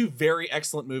are yet two very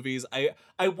excellent movies.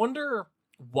 I wonder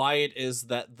why it is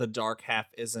that The Dark Half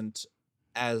isn't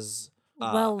as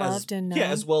Well loved and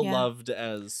as known. well Yeah. loved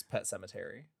as Pet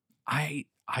Cemetery. I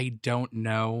don't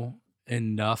know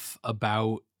enough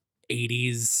about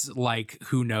 80s, like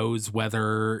who knows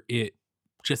whether it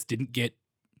just didn't get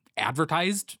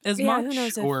advertised as Yeah, much who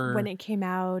knows if, or when it came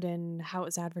out and how it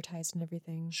was advertised and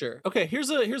everything. Sure. Okay, here's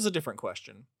a different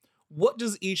question. What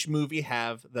does each movie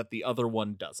have that the other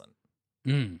one doesn't?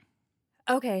 Mm.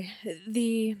 Okay,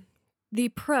 the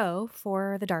pro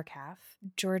for The Dark Half,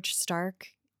 George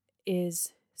Stark,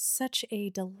 is such a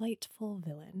delightful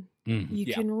villain. Mm. You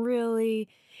Yeah. can really,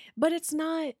 but it's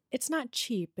not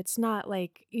cheap. It's not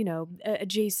like, a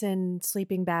Jason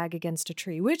sleeping bag against a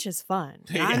tree, which is fun.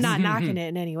 I'm not knocking it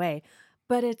in any way,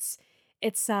 but it's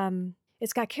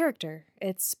got character.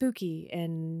 It's spooky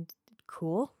and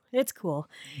cool. It's cool.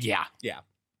 Yeah.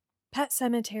 Pet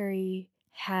Cemetery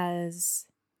has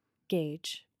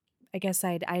Gage. I guess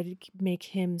I'd make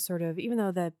him sort of, even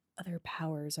though the other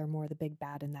powers are more the big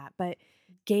bad in that, but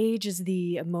Gage is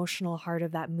the emotional heart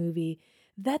of that movie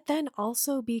that then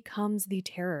also becomes the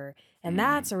terror. And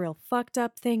that's a real fucked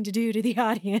up thing to do to the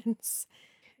audience.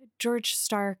 George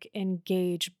Stark and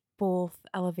Gage both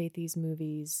elevate these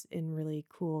movies in really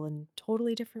cool and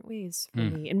totally different ways for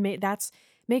me. And that's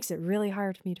makes it really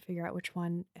hard for me to figure out which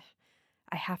one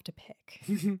I have to pick.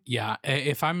 Yeah.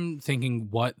 If I'm thinking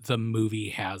what the movie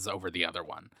has over the other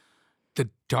one, The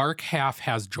Dark Half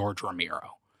has George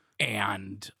Romero.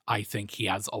 And I think he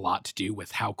has a lot to do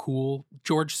with how cool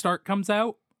George Stark comes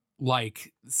out.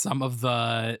 Like some of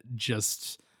the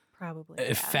just Probably. yeah.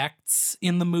 effects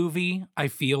in the movie, I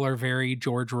feel are very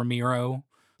George Romero.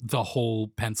 The whole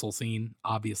pencil scene,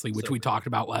 obviously, which So we great. talked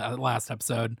about last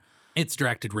episode. It's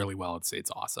directed really well.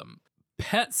 It's awesome.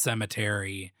 Pet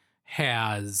Cemetery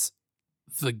has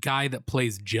the guy that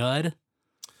plays Judd,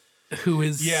 who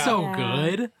is Yeah. so Yeah.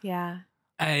 good. Yeah.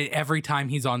 Every time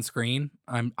he's on screen,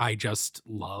 I just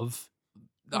love.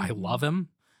 I Mhm. love him.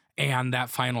 And that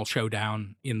final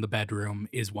showdown in the bedroom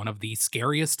is one of the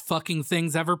scariest fucking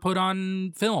things ever put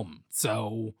on film.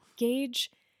 So Gage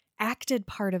acted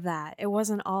part of that. It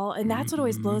wasn't all, and that's what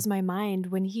always Mhm. blows my mind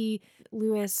when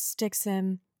Lewis sticks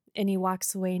him and he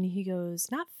walks away and he goes,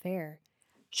 "Not fair."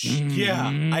 Yeah,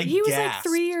 I He was gasped. like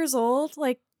 3 years old,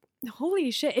 like holy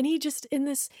shit. And he just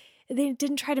they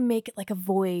didn't try to make it like a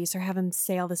voice or have him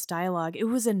say all this dialogue. It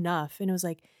was enough. And it was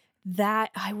like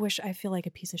that. I feel like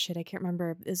a piece of shit. I can't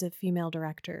remember. Is a female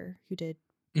director who did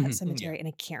Pet Mhm. Cemetery, and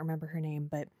I can't remember her name,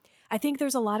 but I think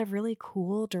there's a lot of really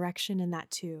cool direction in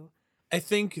that too. I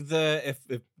think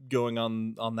if going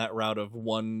on that route of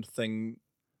one thing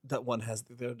that one has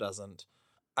the other doesn't,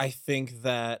 I think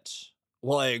that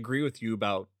while I agree with you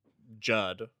about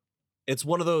Judd, that's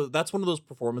one of those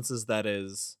performances that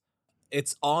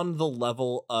it's on the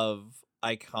level of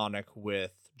iconic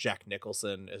with Jack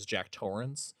Nicholson as Jack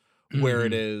Torrance, where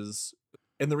it is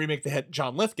in the remake they had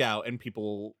John Lithgow and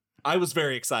people. I was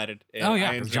very excited. Oh yeah,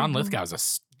 I 'cause enjoyed John it.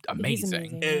 Lithgow's amazing.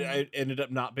 amazing. It ended up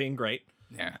not being great.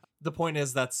 Yeah. The point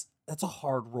is that's a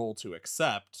hard role to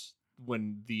accept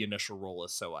when the initial role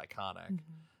is so iconic. Mhm.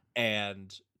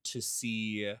 And to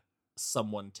see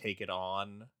someone take it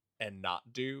on and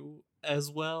not do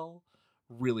as well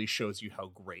really shows you how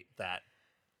great that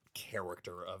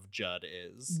character of Judd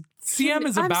is. CM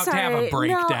is I'm about to have a sorry.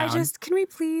 breakdown. No, can we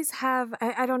please have,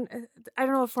 I don't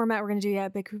know what format we're going to do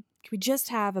yet, but can we just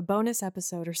have a bonus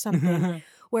episode or something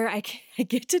where I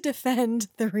get to defend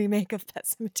the remake of Pet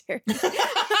Cemetery?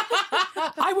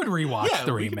 I would rewatch Yeah,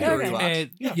 the we can remake. do a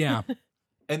rewatch. Yeah.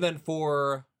 And then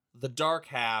for the dark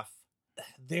half,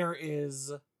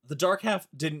 the dark half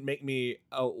didn't make me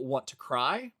want to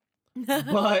cry,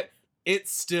 but it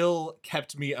still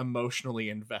kept me emotionally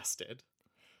invested.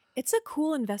 It's a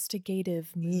cool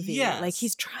investigative movie. Yes. Like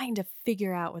he's trying to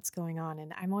figure out what's going on,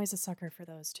 and I'm always a sucker for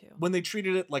those too. When they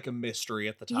treated it like a mystery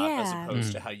at the top as Yeah.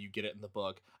 opposed to how you get it in the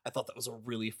book, I thought that was a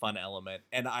really fun element.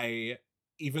 And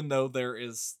even though there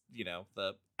is,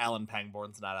 the Alan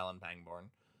Pangborn's not Alan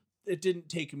Pangborn, it didn't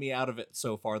take me out of it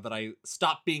so far that I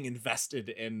stopped being invested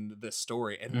in this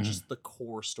story. And just the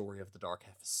core story of the dark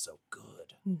half is so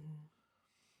good. Mhm.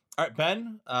 All right,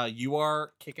 Ben, you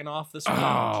are kicking off this round.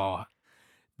 Oh,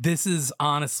 this is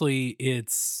honestly,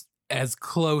 it's as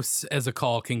close as a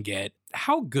call can get.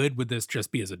 How good would this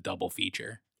just be as a double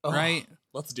feature? Oh, Right?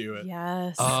 Let's do it.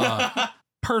 Yes.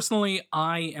 Personally,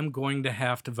 I am going to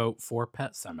have to vote for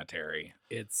Pet Cemetery.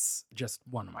 It's just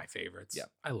one of my favorites. Yeah.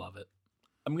 I love it.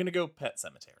 I'm going to go Pet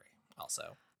Cemetery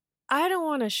also. I don't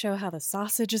want to show how the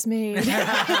sausage is made,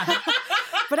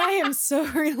 but I am so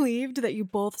relieved that you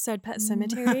both said Pet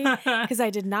Cemetery because I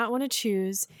did not want to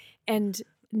choose, and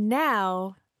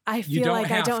now I feel don't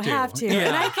like I have don't to. have to,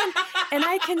 Yeah. and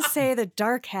I can say the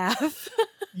dark half.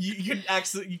 You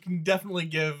can definitely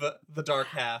give the dark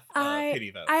half a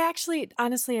pity vote. I actually,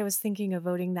 honestly, I was thinking of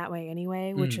voting that way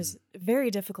anyway, which was a very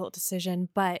difficult decision.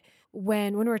 But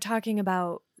when we're talking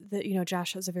about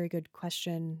Josh has a very good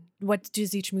question. What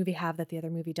does each movie have that the other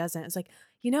movie doesn't? It's like,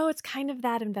 it's kind of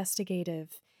that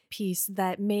investigative piece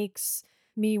that makes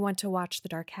me want to watch the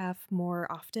dark half more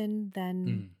often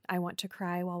than I want to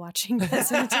cry while watching Pet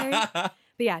Cemetery. But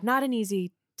yeah, not an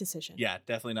easy decision. Yeah,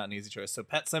 definitely not an easy choice. So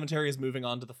Pet Cemetery is moving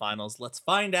on to the finals. Let's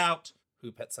find out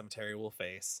who Pet Cemetery will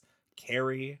face.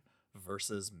 Carrie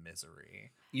versus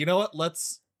Misery. You know what?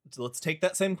 Let's take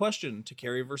that same question to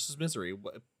Carrie versus Misery.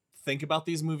 Think about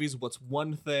these movies. What's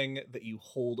one thing that you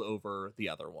hold over the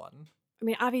other one? I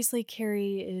mean, obviously,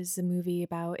 Carrie is a movie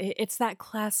about it's that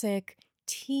classic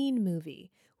teen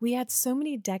movie. We had so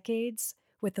many decades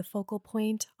with the focal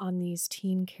point on these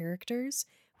teen characters,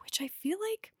 which I feel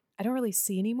like I don't really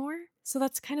see anymore. So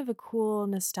that's kind of a cool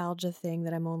nostalgia thing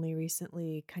that I'm only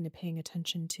recently kind of paying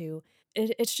attention to.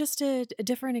 It's just a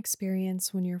different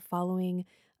experience when you're following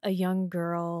a young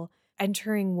girl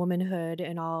entering womanhood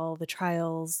and all the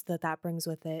trials that brings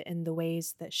with it and the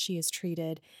ways that she is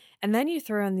treated. And then you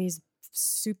throw in these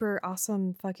super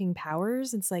awesome fucking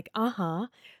powers. It's like,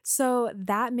 So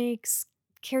that makes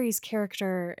Carrie's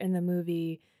character in the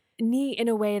movie neat in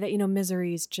a way that,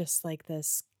 Misery is just like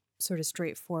this sort of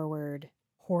straightforward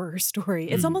horror story.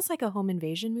 It's almost like a home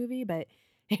invasion movie, but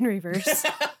in reverse.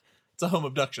 It's a home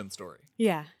abduction story.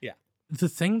 Yeah. The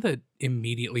thing that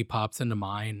immediately pops into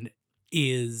mind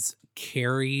is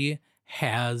Carrie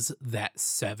has that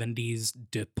 70s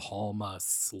De Palma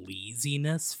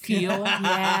sleaziness feel.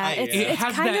 Yeah, It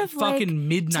has kind that of fucking like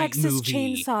midnight Texas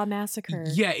movie. Chainsaw Massacre.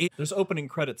 Yeah, There's opening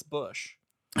credits Bush.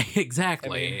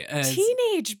 exactly.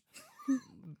 Teenage.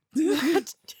 I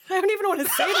don't even want to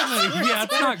say that. Yeah,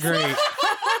 it's not great.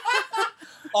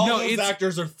 All No, those it's-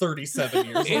 actors are 37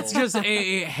 years old. It's just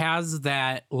it has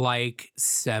that like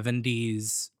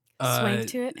 70s Swank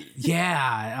to it.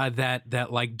 Yeah,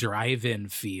 that like drive-in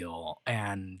feel,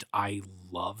 and I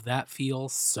love that feel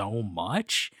so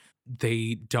much.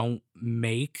 They don't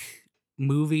make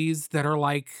movies that are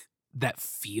like that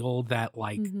feel that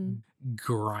like Mhm.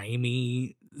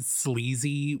 grimy,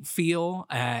 sleazy feel,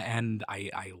 and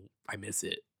I miss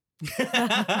it.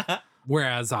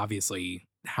 Whereas obviously,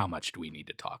 how much do we need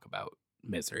to talk about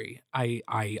Misery?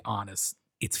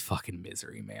 It's fucking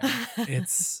Misery, man.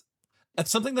 It's And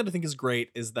something that I think is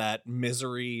great is that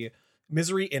misery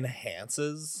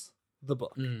enhances the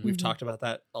book. We've Mhm. talked about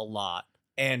that a lot.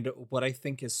 And what I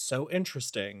think is so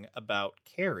interesting about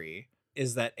Carrie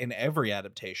is that in every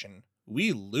adaptation,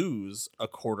 we lose a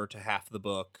quarter to half the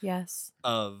book Yes.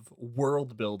 of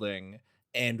world building,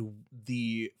 and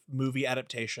the movie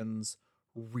adaptations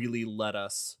really let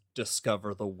us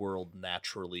discover the world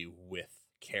naturally with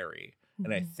Carrie.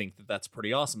 And I Mhm. think that that's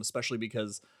pretty awesome, especially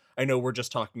because I know we're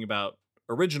just talking about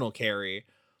original Carrie,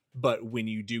 but when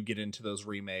you do get into those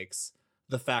remakes,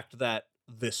 the fact that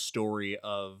this story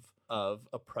of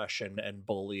oppression and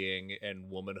bullying and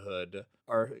womanhood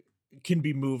can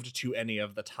be moved to any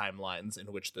of the timelines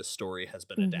in which this story has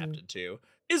been Mhm. adapted to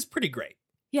is pretty great.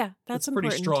 Yeah, that's It's a pretty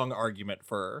important. strong argument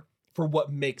for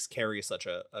what makes Carrie such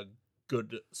a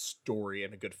good story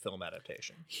and a good film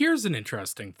adaptation. Here's an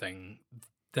interesting thing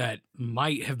that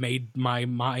might have made my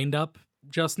mind up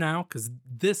just now, because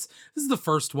this is the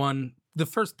first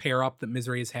pair up that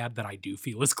Misery has had that I do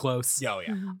feel is close. Yeah, oh yeah.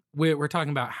 Mhm. We're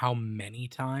talking about how many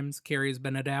times Carrie has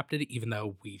been adapted, even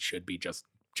though we should be just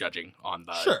judging on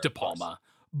the Sure, De of course. Palma.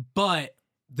 But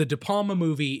the De Palma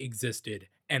movie existed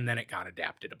and then it got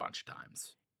adapted a bunch of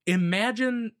times.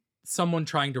 Imagine someone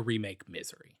trying to remake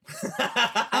Misery.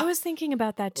 I was thinking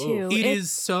about that too. Oof. It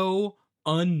is so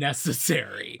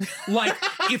unnecessary. Like,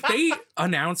 if they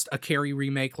announced a Carrie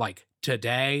remake like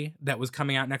today that was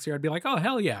coming out next year, I'd be like, oh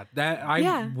hell yeah, that I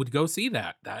Yeah. would go see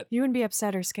that. That You wouldn't be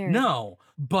upset or scared. no,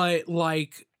 but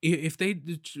like if they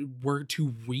were to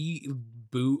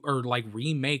reboot or like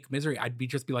remake Misery, I'd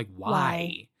just be like,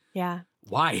 why? Yeah.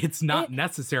 Why? It's not It-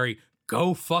 necessary.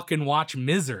 Go fucking watch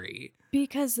Misery.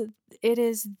 Because it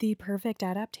is the perfect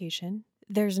adaptation.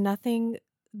 There's nothing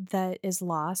that is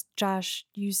lost. Josh,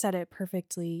 you said it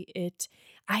perfectly.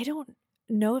 I don't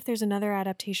know if there's another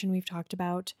adaptation we've talked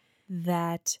about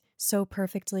that so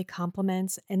perfectly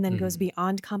complements and then goes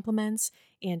beyond complements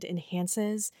and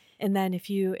enhances. And then if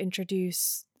you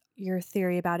introduce your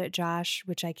theory about it, Josh,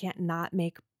 which I can't not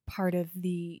make part of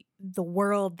the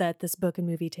world that this book and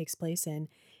movie takes place in,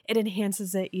 it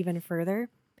enhances it even further.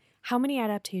 How many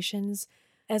adaptations,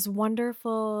 as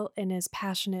wonderful and as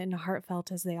passionate and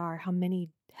heartfelt as they are, how many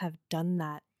have done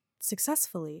that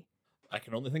successfully? I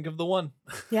can only think of the one.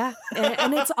 Yeah.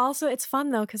 And it's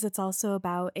fun though, because it's also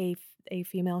about a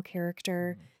female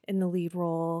character in the lead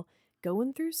role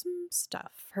going through some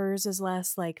stuff. Hers is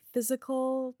less like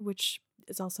physical, which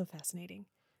is also fascinating.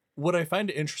 What I find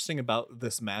interesting about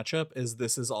this matchup is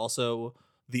this is also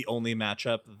the only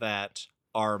matchup that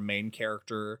our main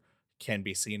character can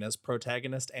be seen as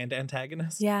protagonist and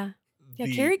antagonist. Yeah. Yeah,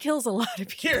 The- Carrie kills a lot of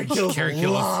people. Carrie kills Carrie a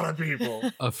kills- lot of people.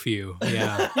 A few,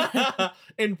 yeah.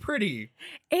 In pretty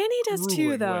Annie does too,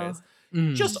 grueling though. ways.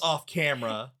 Mm. Just off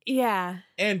camera Yeah.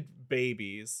 and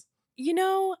babies. You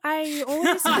know, I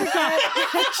always forget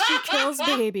that she kills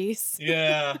babies.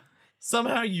 Yeah.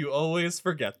 Somehow you always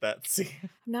forget that scene. I'm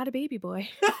not a baby boy.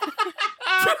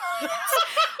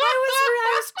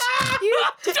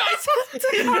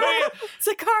 It's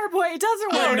a car boy. It doesn't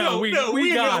Oh, work. no, we know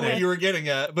got what it. you were getting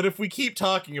at. But if we keep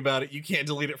talking about it, you can't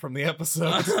delete it from the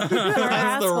episode. that's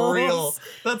assholes.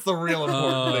 the real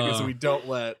important thing is Oh. we don't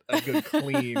let a good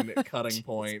clean cutting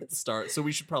point start. So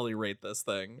we should probably rate this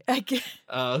thing. We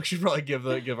should probably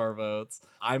give our votes.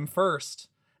 I'm first,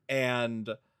 and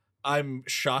I'm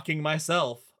shocking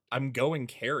myself. I'm going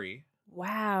Carrie.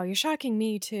 Wow, you're shocking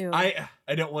me too. I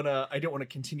don't want to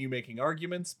continue making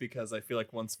arguments because I feel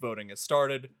like once voting has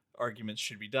started, arguments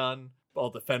should be done. I'll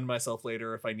defend myself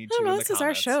later if I need to. don't know. in the This is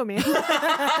our comments.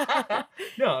 show, man.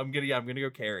 No, I'm gonna go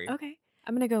Carrie. Okay,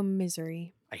 I'm gonna go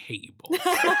Misery. I hate you both.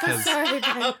 'Cause Sorry,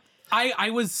 Ben. I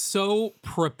was so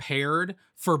prepared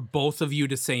for both of you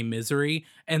to say Misery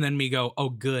and then me go, oh,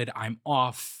 good, I'm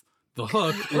off the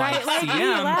hook Right, like me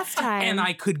CM. last time. And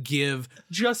I could give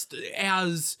just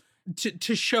as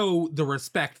to show the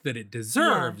respect that it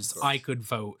deserves, Yes. I could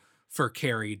vote for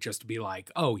Carrie just to be like,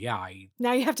 oh, yeah,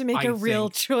 Now you have to make I a real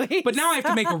think- choice. But now I have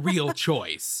to make a real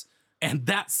choice. And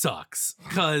that sucks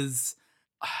because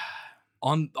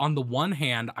on the one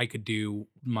hand, I could do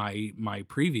my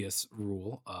previous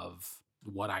rule of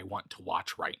what I want to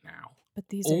watch right now. But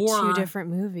these are two or- different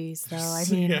movies, though. I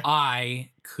mean, Yeah. I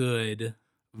could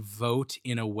vote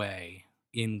in a way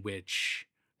in which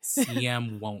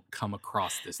CM won't come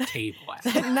across this table.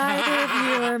 Neither of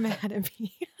you are mad at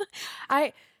me.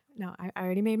 I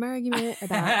already made my argument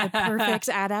about the perfect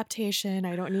adaptation.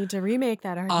 I don't need to remake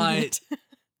that argument.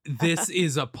 This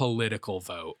is a political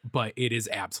vote, but it is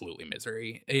absolutely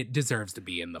Misery. It deserves to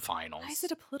be in the finals. Why is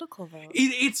it a political vote?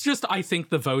 It's just, I think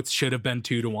the votes should have been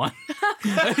 2-1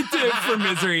 for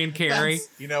Misery and Carrie.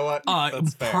 You know what?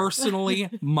 That's fair. Personally,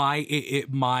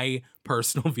 my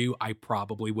personal view, I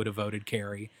probably would have voted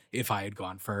Carrie if I had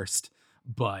gone first.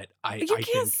 But You can't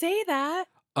think, say that.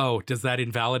 Oh, does that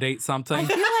invalidate something? I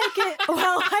feel like it.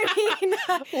 Well, I mean,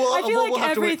 I feel we'll like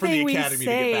have to wait for the everything we Academy to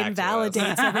get say back to us.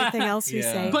 invalidates everything else we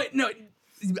Yeah. say. But no,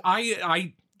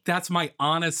 I that's my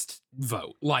honest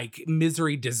vote. Like,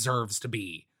 Misery deserves to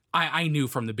be. I knew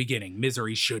from the beginning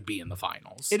Misery should be in the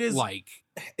finals. It is like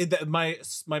my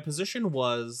position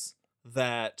was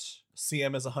that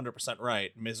CM is 100%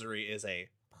 right. Misery is a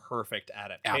perfect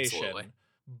adaptation. Absolutely.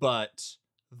 But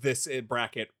this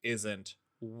bracket isn't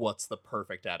what's the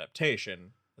perfect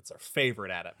adaptation. It's our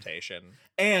favorite adaptation.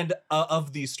 And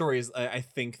of these stories, I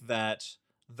think that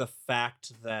the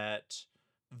fact that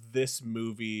this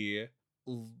movie,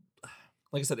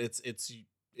 like I said,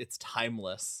 it's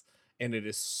timeless, and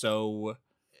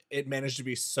it managed to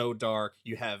be so dark.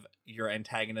 You have your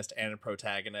antagonist and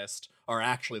protagonist are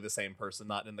actually the same person,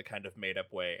 not in the kind of made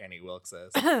up way Annie Wilkes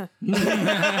is.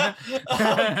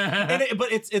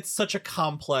 But it's such a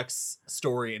complex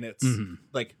story, and it's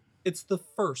like it's the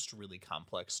first really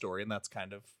complex story, and that's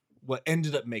kind of what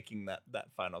ended up making that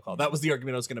final call. That was the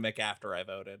argument I was going to make after I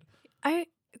voted.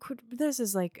 This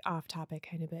is like off topic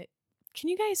kind of bit. Can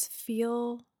you guys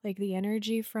feel like the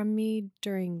energy from me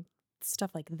during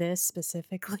stuff like this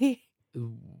specifically?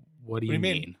 What do you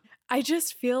mean? I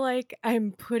just feel like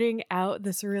I'm putting out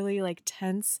this really like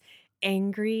tense,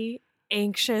 angry,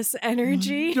 anxious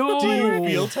energy. No. Do you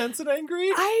feel tense and angry?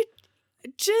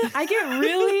 I get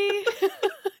really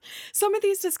some of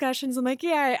these discussions I'm like,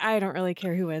 yeah, I don't really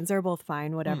care who wins, they're both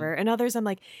fine, whatever. And others I'm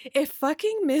like, if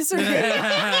fucking Misery,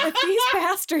 if these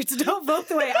bastards don't vote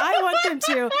the way I want them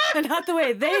to and not the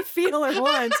way they feel or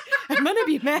want, I'm gonna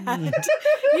be mad.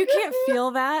 You can't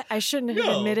feel that. I shouldn't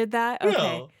have admitted that. Okay,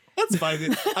 No, that's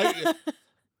fine.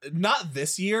 Not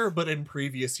this year, but in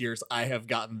previous years, I have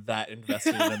gotten that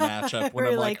invested in a matchup when Or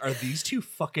I'm like- like, are these two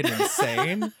fucking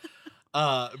insane?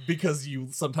 Because you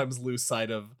sometimes lose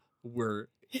sight of we're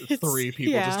three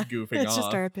people just goofing it's off.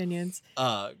 just our opinions.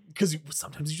 Because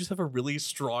sometimes you just have a really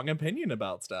strong opinion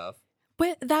about stuff.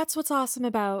 But that's what's awesome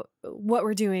about what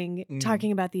we're doing, Mm.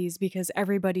 talking about these, because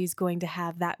everybody's going to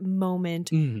have that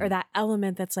moment or that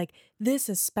element that's like, this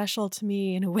is special to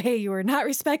me in a way you are not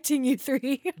respecting, you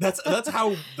three. That's So the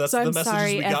I'm messages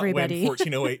sorry, we got everybody. when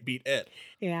 1408 beat it.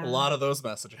 Yeah. A lot of those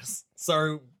messages.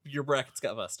 Sorry, your brackets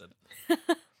got busted.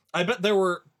 I bet there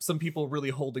were some people really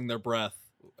holding their breath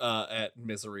at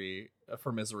Misery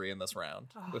for Misery in this round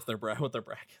with their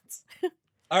brackets.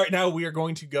 All right, now we are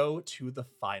going to go to the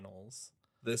finals.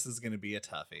 This is going to be a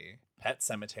toughie. Pet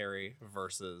Sematary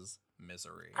versus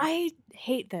Misery. I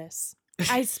hate this.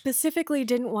 I specifically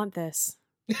didn't want this.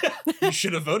 You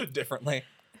should have voted differently.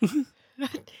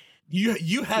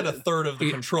 You had a third of the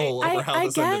control over how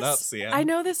this ended up, Sia. I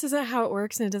know this isn't how it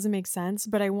works and it doesn't make sense,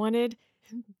 but I wanted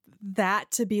that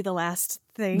to be the last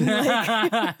thing.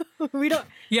 Like, we don't.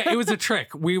 Yeah, it was a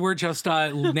trick. We were just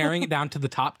narrowing it down to the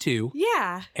top two.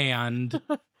 Yeah. And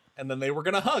And then they were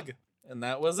going to hug, and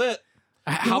that was it.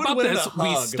 how would about win in this? a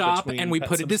We hug stop between and we Pet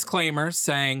put a Sematary? disclaimer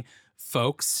saying,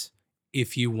 folks,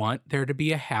 if you want there to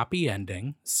be a happy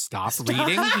ending, stop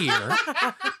reading here,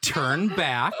 turn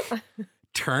back,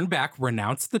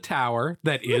 renounce the tower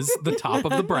that is the top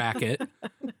of the bracket.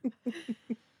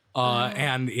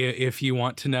 And if you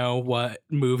want to know what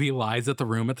movie lies at the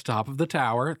room at the top of the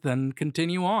tower, then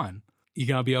continue on. You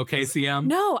gonna be okay, CM?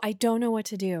 No, I don't know what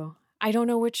to do. I don't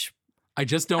know which. I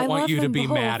just don't I want love you to them be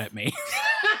both. mad at me.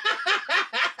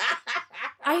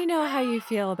 I know how you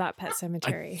feel about Pet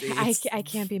Cemetery. I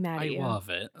can't be mad I at you. love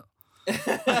it.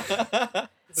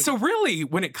 So really,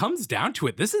 when it comes down to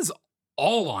it, this is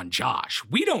all on Josh.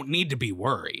 We don't need to be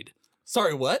worried.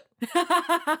 Sorry, what?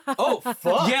 Oh,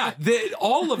 fuck. Yeah,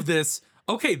 all of this.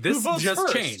 Okay, this votes just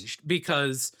first? changed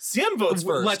because CM votes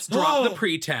first. let's drop the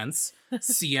pretense.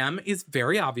 CM is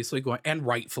very obviously going and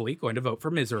rightfully going to vote for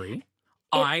Misery.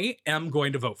 I am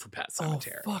going to vote for Pet Oh,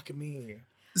 Cemetery. fuck me.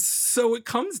 So it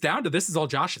comes down to this is all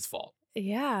Josh's fault.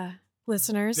 Yeah.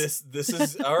 listeners. This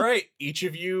is all right. Each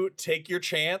of you take your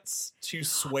chance to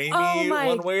sway me Oh my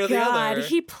one way or the God, other.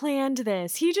 he planned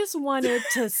this. He just wanted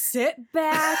to sit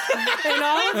back in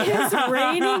all of his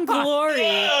reigning glory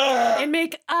and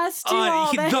make us do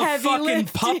all the heavy fucking lifting.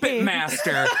 puppet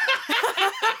master.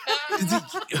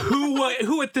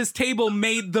 who at this table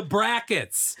made the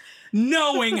brackets,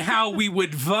 knowing how we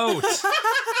would vote,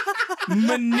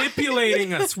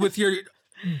 manipulating us with your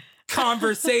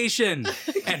conversation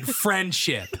and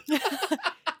friendship.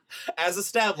 As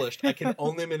established, I can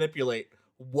only manipulate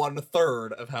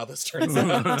 1/3 of how this turns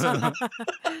out.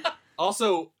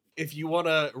 Also, if you want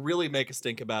to really make a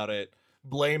stink about it,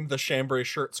 blame the chambray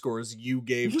shirt scores you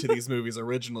gave to these movies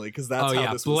originally, because that's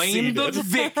how this was blame seeded. the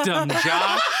victim,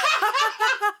 Josh.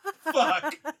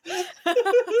 Fuck.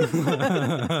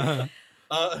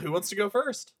 Who wants to go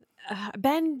first?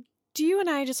 Ben, do you and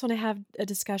I just want to have a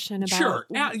discussion about Sure.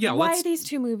 Yeah, why let's- these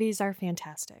two movies are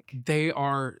fantastic? They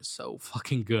are so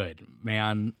fucking good,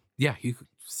 man. Yeah, you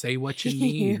say what you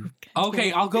need.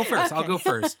 Okay, I'll go first. I'll go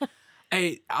first.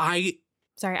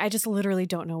 Sorry, I just literally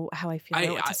don't know how I feel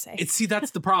or what to say. See,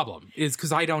 that's the problem, is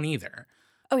because I don't either.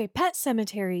 Okay, Pet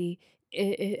Sematary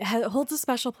holds a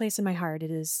special place in my heart.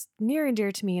 It is near and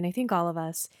dear to me, and I think all of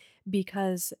us,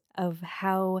 because of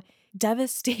how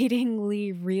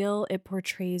devastatingly real it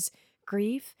portrays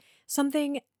grief.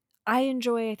 Something I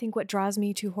enjoy, I think what draws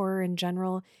me to horror in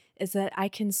general is that I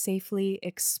can safely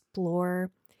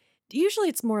explore. Usually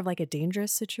it's more of like a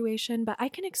dangerous situation, but I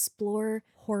can explore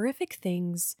horrific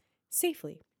things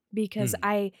safely because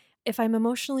if I'm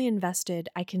emotionally invested,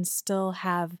 I can still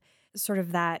have sort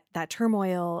of that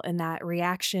turmoil and that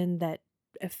reaction that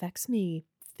affects me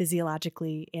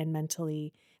physiologically and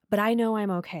mentally. But I know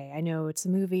I'm okay. I know it's a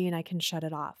movie and I can shut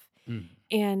it off.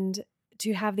 And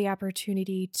to have the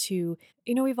opportunity to,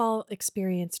 we've all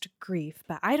experienced grief,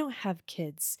 but I don't have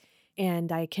kids and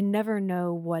I can never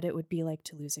know what it would be like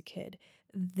to lose a kid.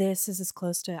 This is as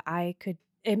close to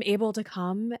am able to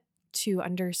come to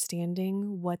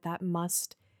understanding what that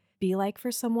must be like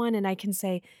for someone. And I can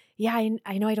say, yeah,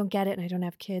 I know I don't get it and I don't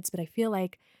have kids, but I feel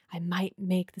like I might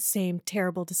make the same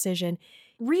terrible decision.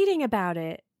 Reading about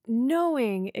it,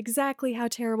 knowing exactly how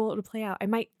terrible it would play out, I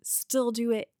might still do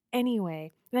it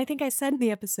anyway. And I think I said in the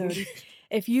episode,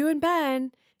 if you and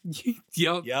Ben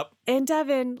Yep. and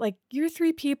Devin, like you're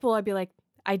three people, I'd be like,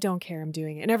 I don't care, I'm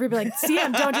doing it. And everybody like,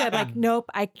 CM, don't do it. I'm like,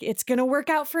 nope, it's going to work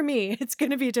out for me. It's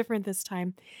going to be different this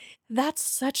time. That's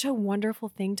such a wonderful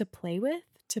thing to play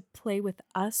with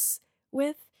us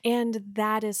with. And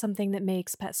that is something that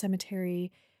makes Pet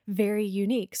Sematary very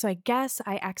unique. So I guess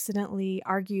I accidentally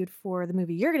argued for the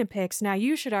movie you're going to pick. So now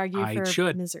you should argue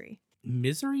for Misery.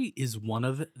 Misery is one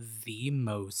of the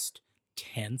most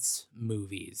tense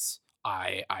movies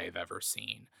I've ever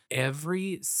seen.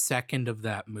 Every second of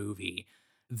that movie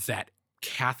that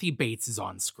Kathy Bates is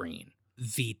on screen,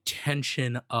 the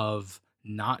tension of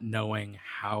not knowing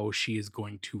how she is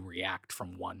going to react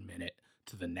from 1 minute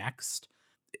to the next,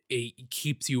 it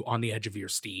keeps you on the edge of your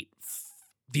seat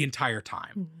the entire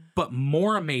time. Mm-hmm. But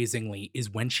more amazingly is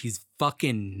when she's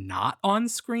fucking not on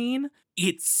screen,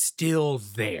 it's still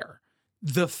there.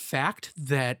 The fact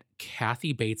that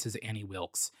Kathy Bates as Annie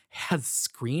Wilkes has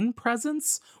screen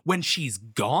presence when she's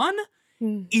gone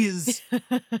is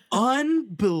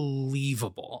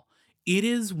unbelievable. It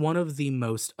is one of the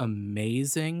most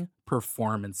amazing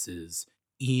performances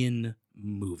in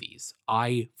movies.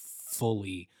 I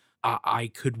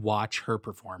could watch her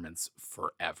performance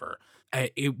forever.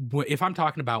 If I'm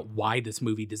talking about why this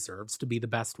movie deserves to be the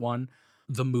best one,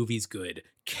 the movie's good.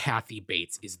 Kathy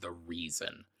Bates is the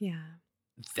reason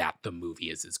that the movie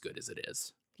is as good as it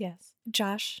is. Yes.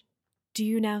 Josh, do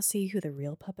you now see who the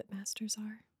real puppet masters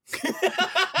are?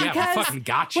 Yeah, we fucking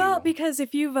got you. Well, because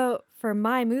if you vote for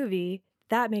my movie,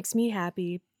 that makes me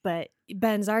happy, but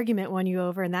Ben's argument won you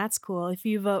over, and that's cool. If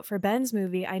you vote for Ben's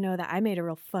movie, I know that I made a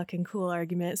real fucking cool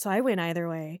argument, so I win either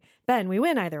way. Ben, we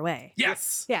win either way.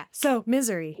 Yes. Yeah, so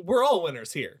Misery. We're all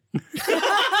winners here.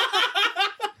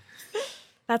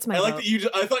 That's my I like vote.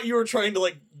 that I thought you were trying to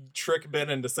like trick Ben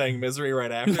into saying Misery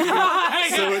right after. So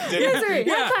it didn't. Misery!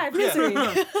 Yeah. High five, Misery!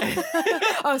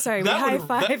 Oh, sorry, we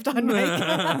high-fived on mic.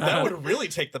 That would really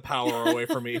take the power away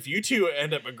from me. If you two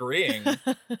end up agreeing,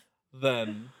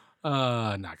 then...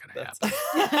 Not gonna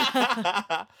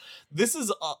happen. This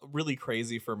is really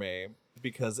crazy for me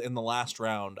because in the last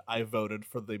round, I voted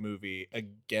for the movie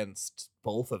against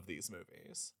both of these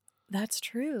movies. That's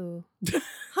true.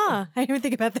 Huh, I didn't even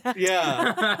think about that.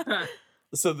 Yeah.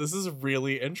 So this is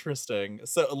really interesting.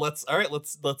 So let's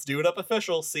do it up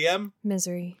official. CM,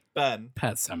 Misery. Ben.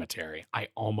 Pet Cemetery. I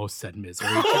almost said Misery.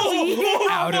 Oh,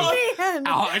 out of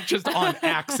Man. just on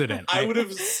accident. I would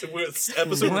have episode would have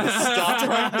stopped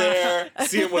right there.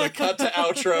 CM would have cut to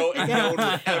outro, and no one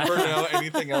would ever know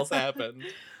anything else happened.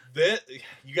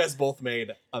 You guys both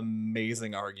made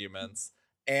amazing arguments,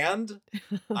 and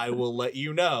I will let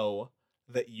you know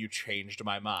that you changed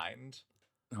my mind.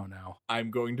 Oh no.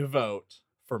 I'm going to vote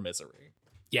for Misery.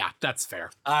 Yeah, that's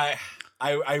fair. I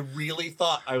really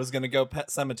thought I was gonna go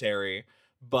Pet Cemetery,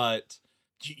 but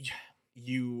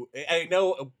I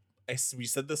know we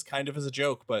said this kind of as a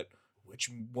joke, but which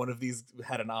one of these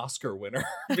had an Oscar winner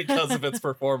because of its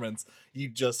performance?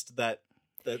 That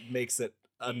makes it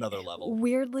another level.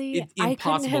 Weirdly, I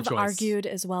couldn't have choice. argued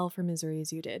as well for Misery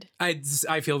as you did. I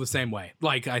feel the same way.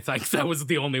 Like, I think that was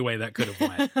the only way that could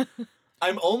have went.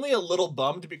 I'm only a little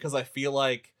bummed because I feel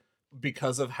like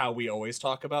because of how we always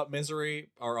talk about Misery,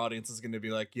 our audience is going to be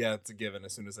like, yeah, it's a given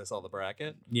as soon as I saw the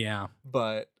bracket. Yeah.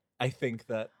 But I think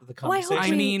that the Well, I conversation, hope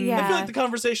I mean, I feel like the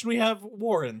conversation we have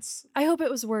warrants. I hope it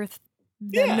was worth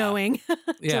them Yeah. knowing. to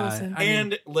Yeah, listen. I mean-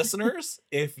 And listeners,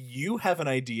 if you have an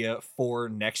idea for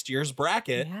next year's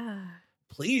bracket, Yeah.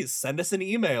 please send us an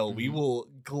email. We Mhm. will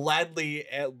gladly,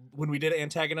 when we did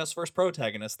Antagonist versus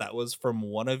Protagonist, that was from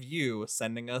one of you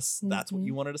sending us, that's what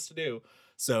you wanted us to do.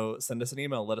 So send us an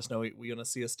email. Let us know what you want to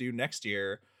see us do next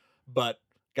year. But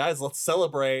guys, let's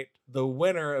celebrate the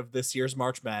winner of this year's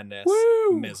March Madness,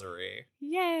 Woo! Misery.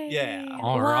 Yay. Yeah.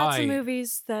 All Lots right. of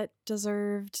movies that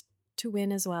deserved to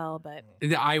win as well, but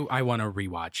I want to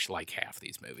rewatch like half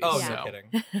these movies. Oh, Yeah. no so.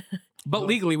 kidding. But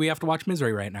legally, we have to watch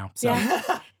Misery right now. So.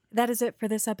 Yeah. That is it for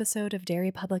this episode of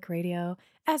Dairy Public Radio.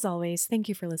 As always, thank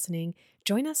you for listening.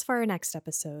 Join us for our next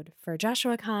episode. For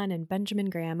Joshua Kahn and Benjamin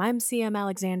Graham, I'm CM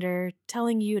Alexander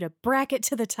telling you to bracket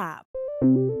to the top.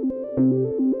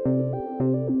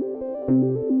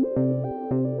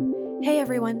 Hey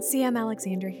everyone, CM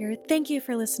Alexander here. Thank you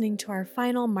for listening to our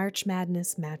final March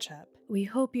Madness matchup. We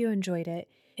hope you enjoyed it,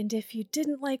 and if you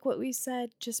didn't like what we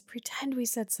said, just pretend we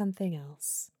said something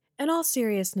else. In all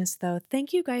seriousness, though,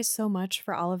 thank you guys so much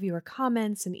for all of your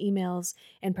comments and emails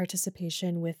and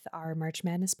participation with our March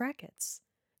Madness brackets.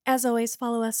 As always,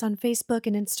 follow us on Facebook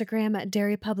and Instagram at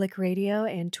Dairy Public Radio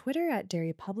and Twitter at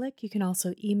Dairy Public. You can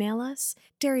also email us,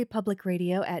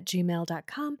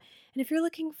 dairypublicradio@gmail.com. And if you're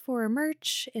looking for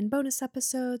merch and bonus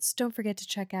episodes, don't forget to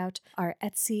check out our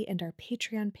Etsy and our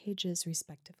Patreon pages,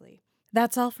 respectively.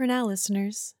 That's all for now,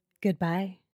 listeners.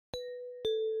 Goodbye.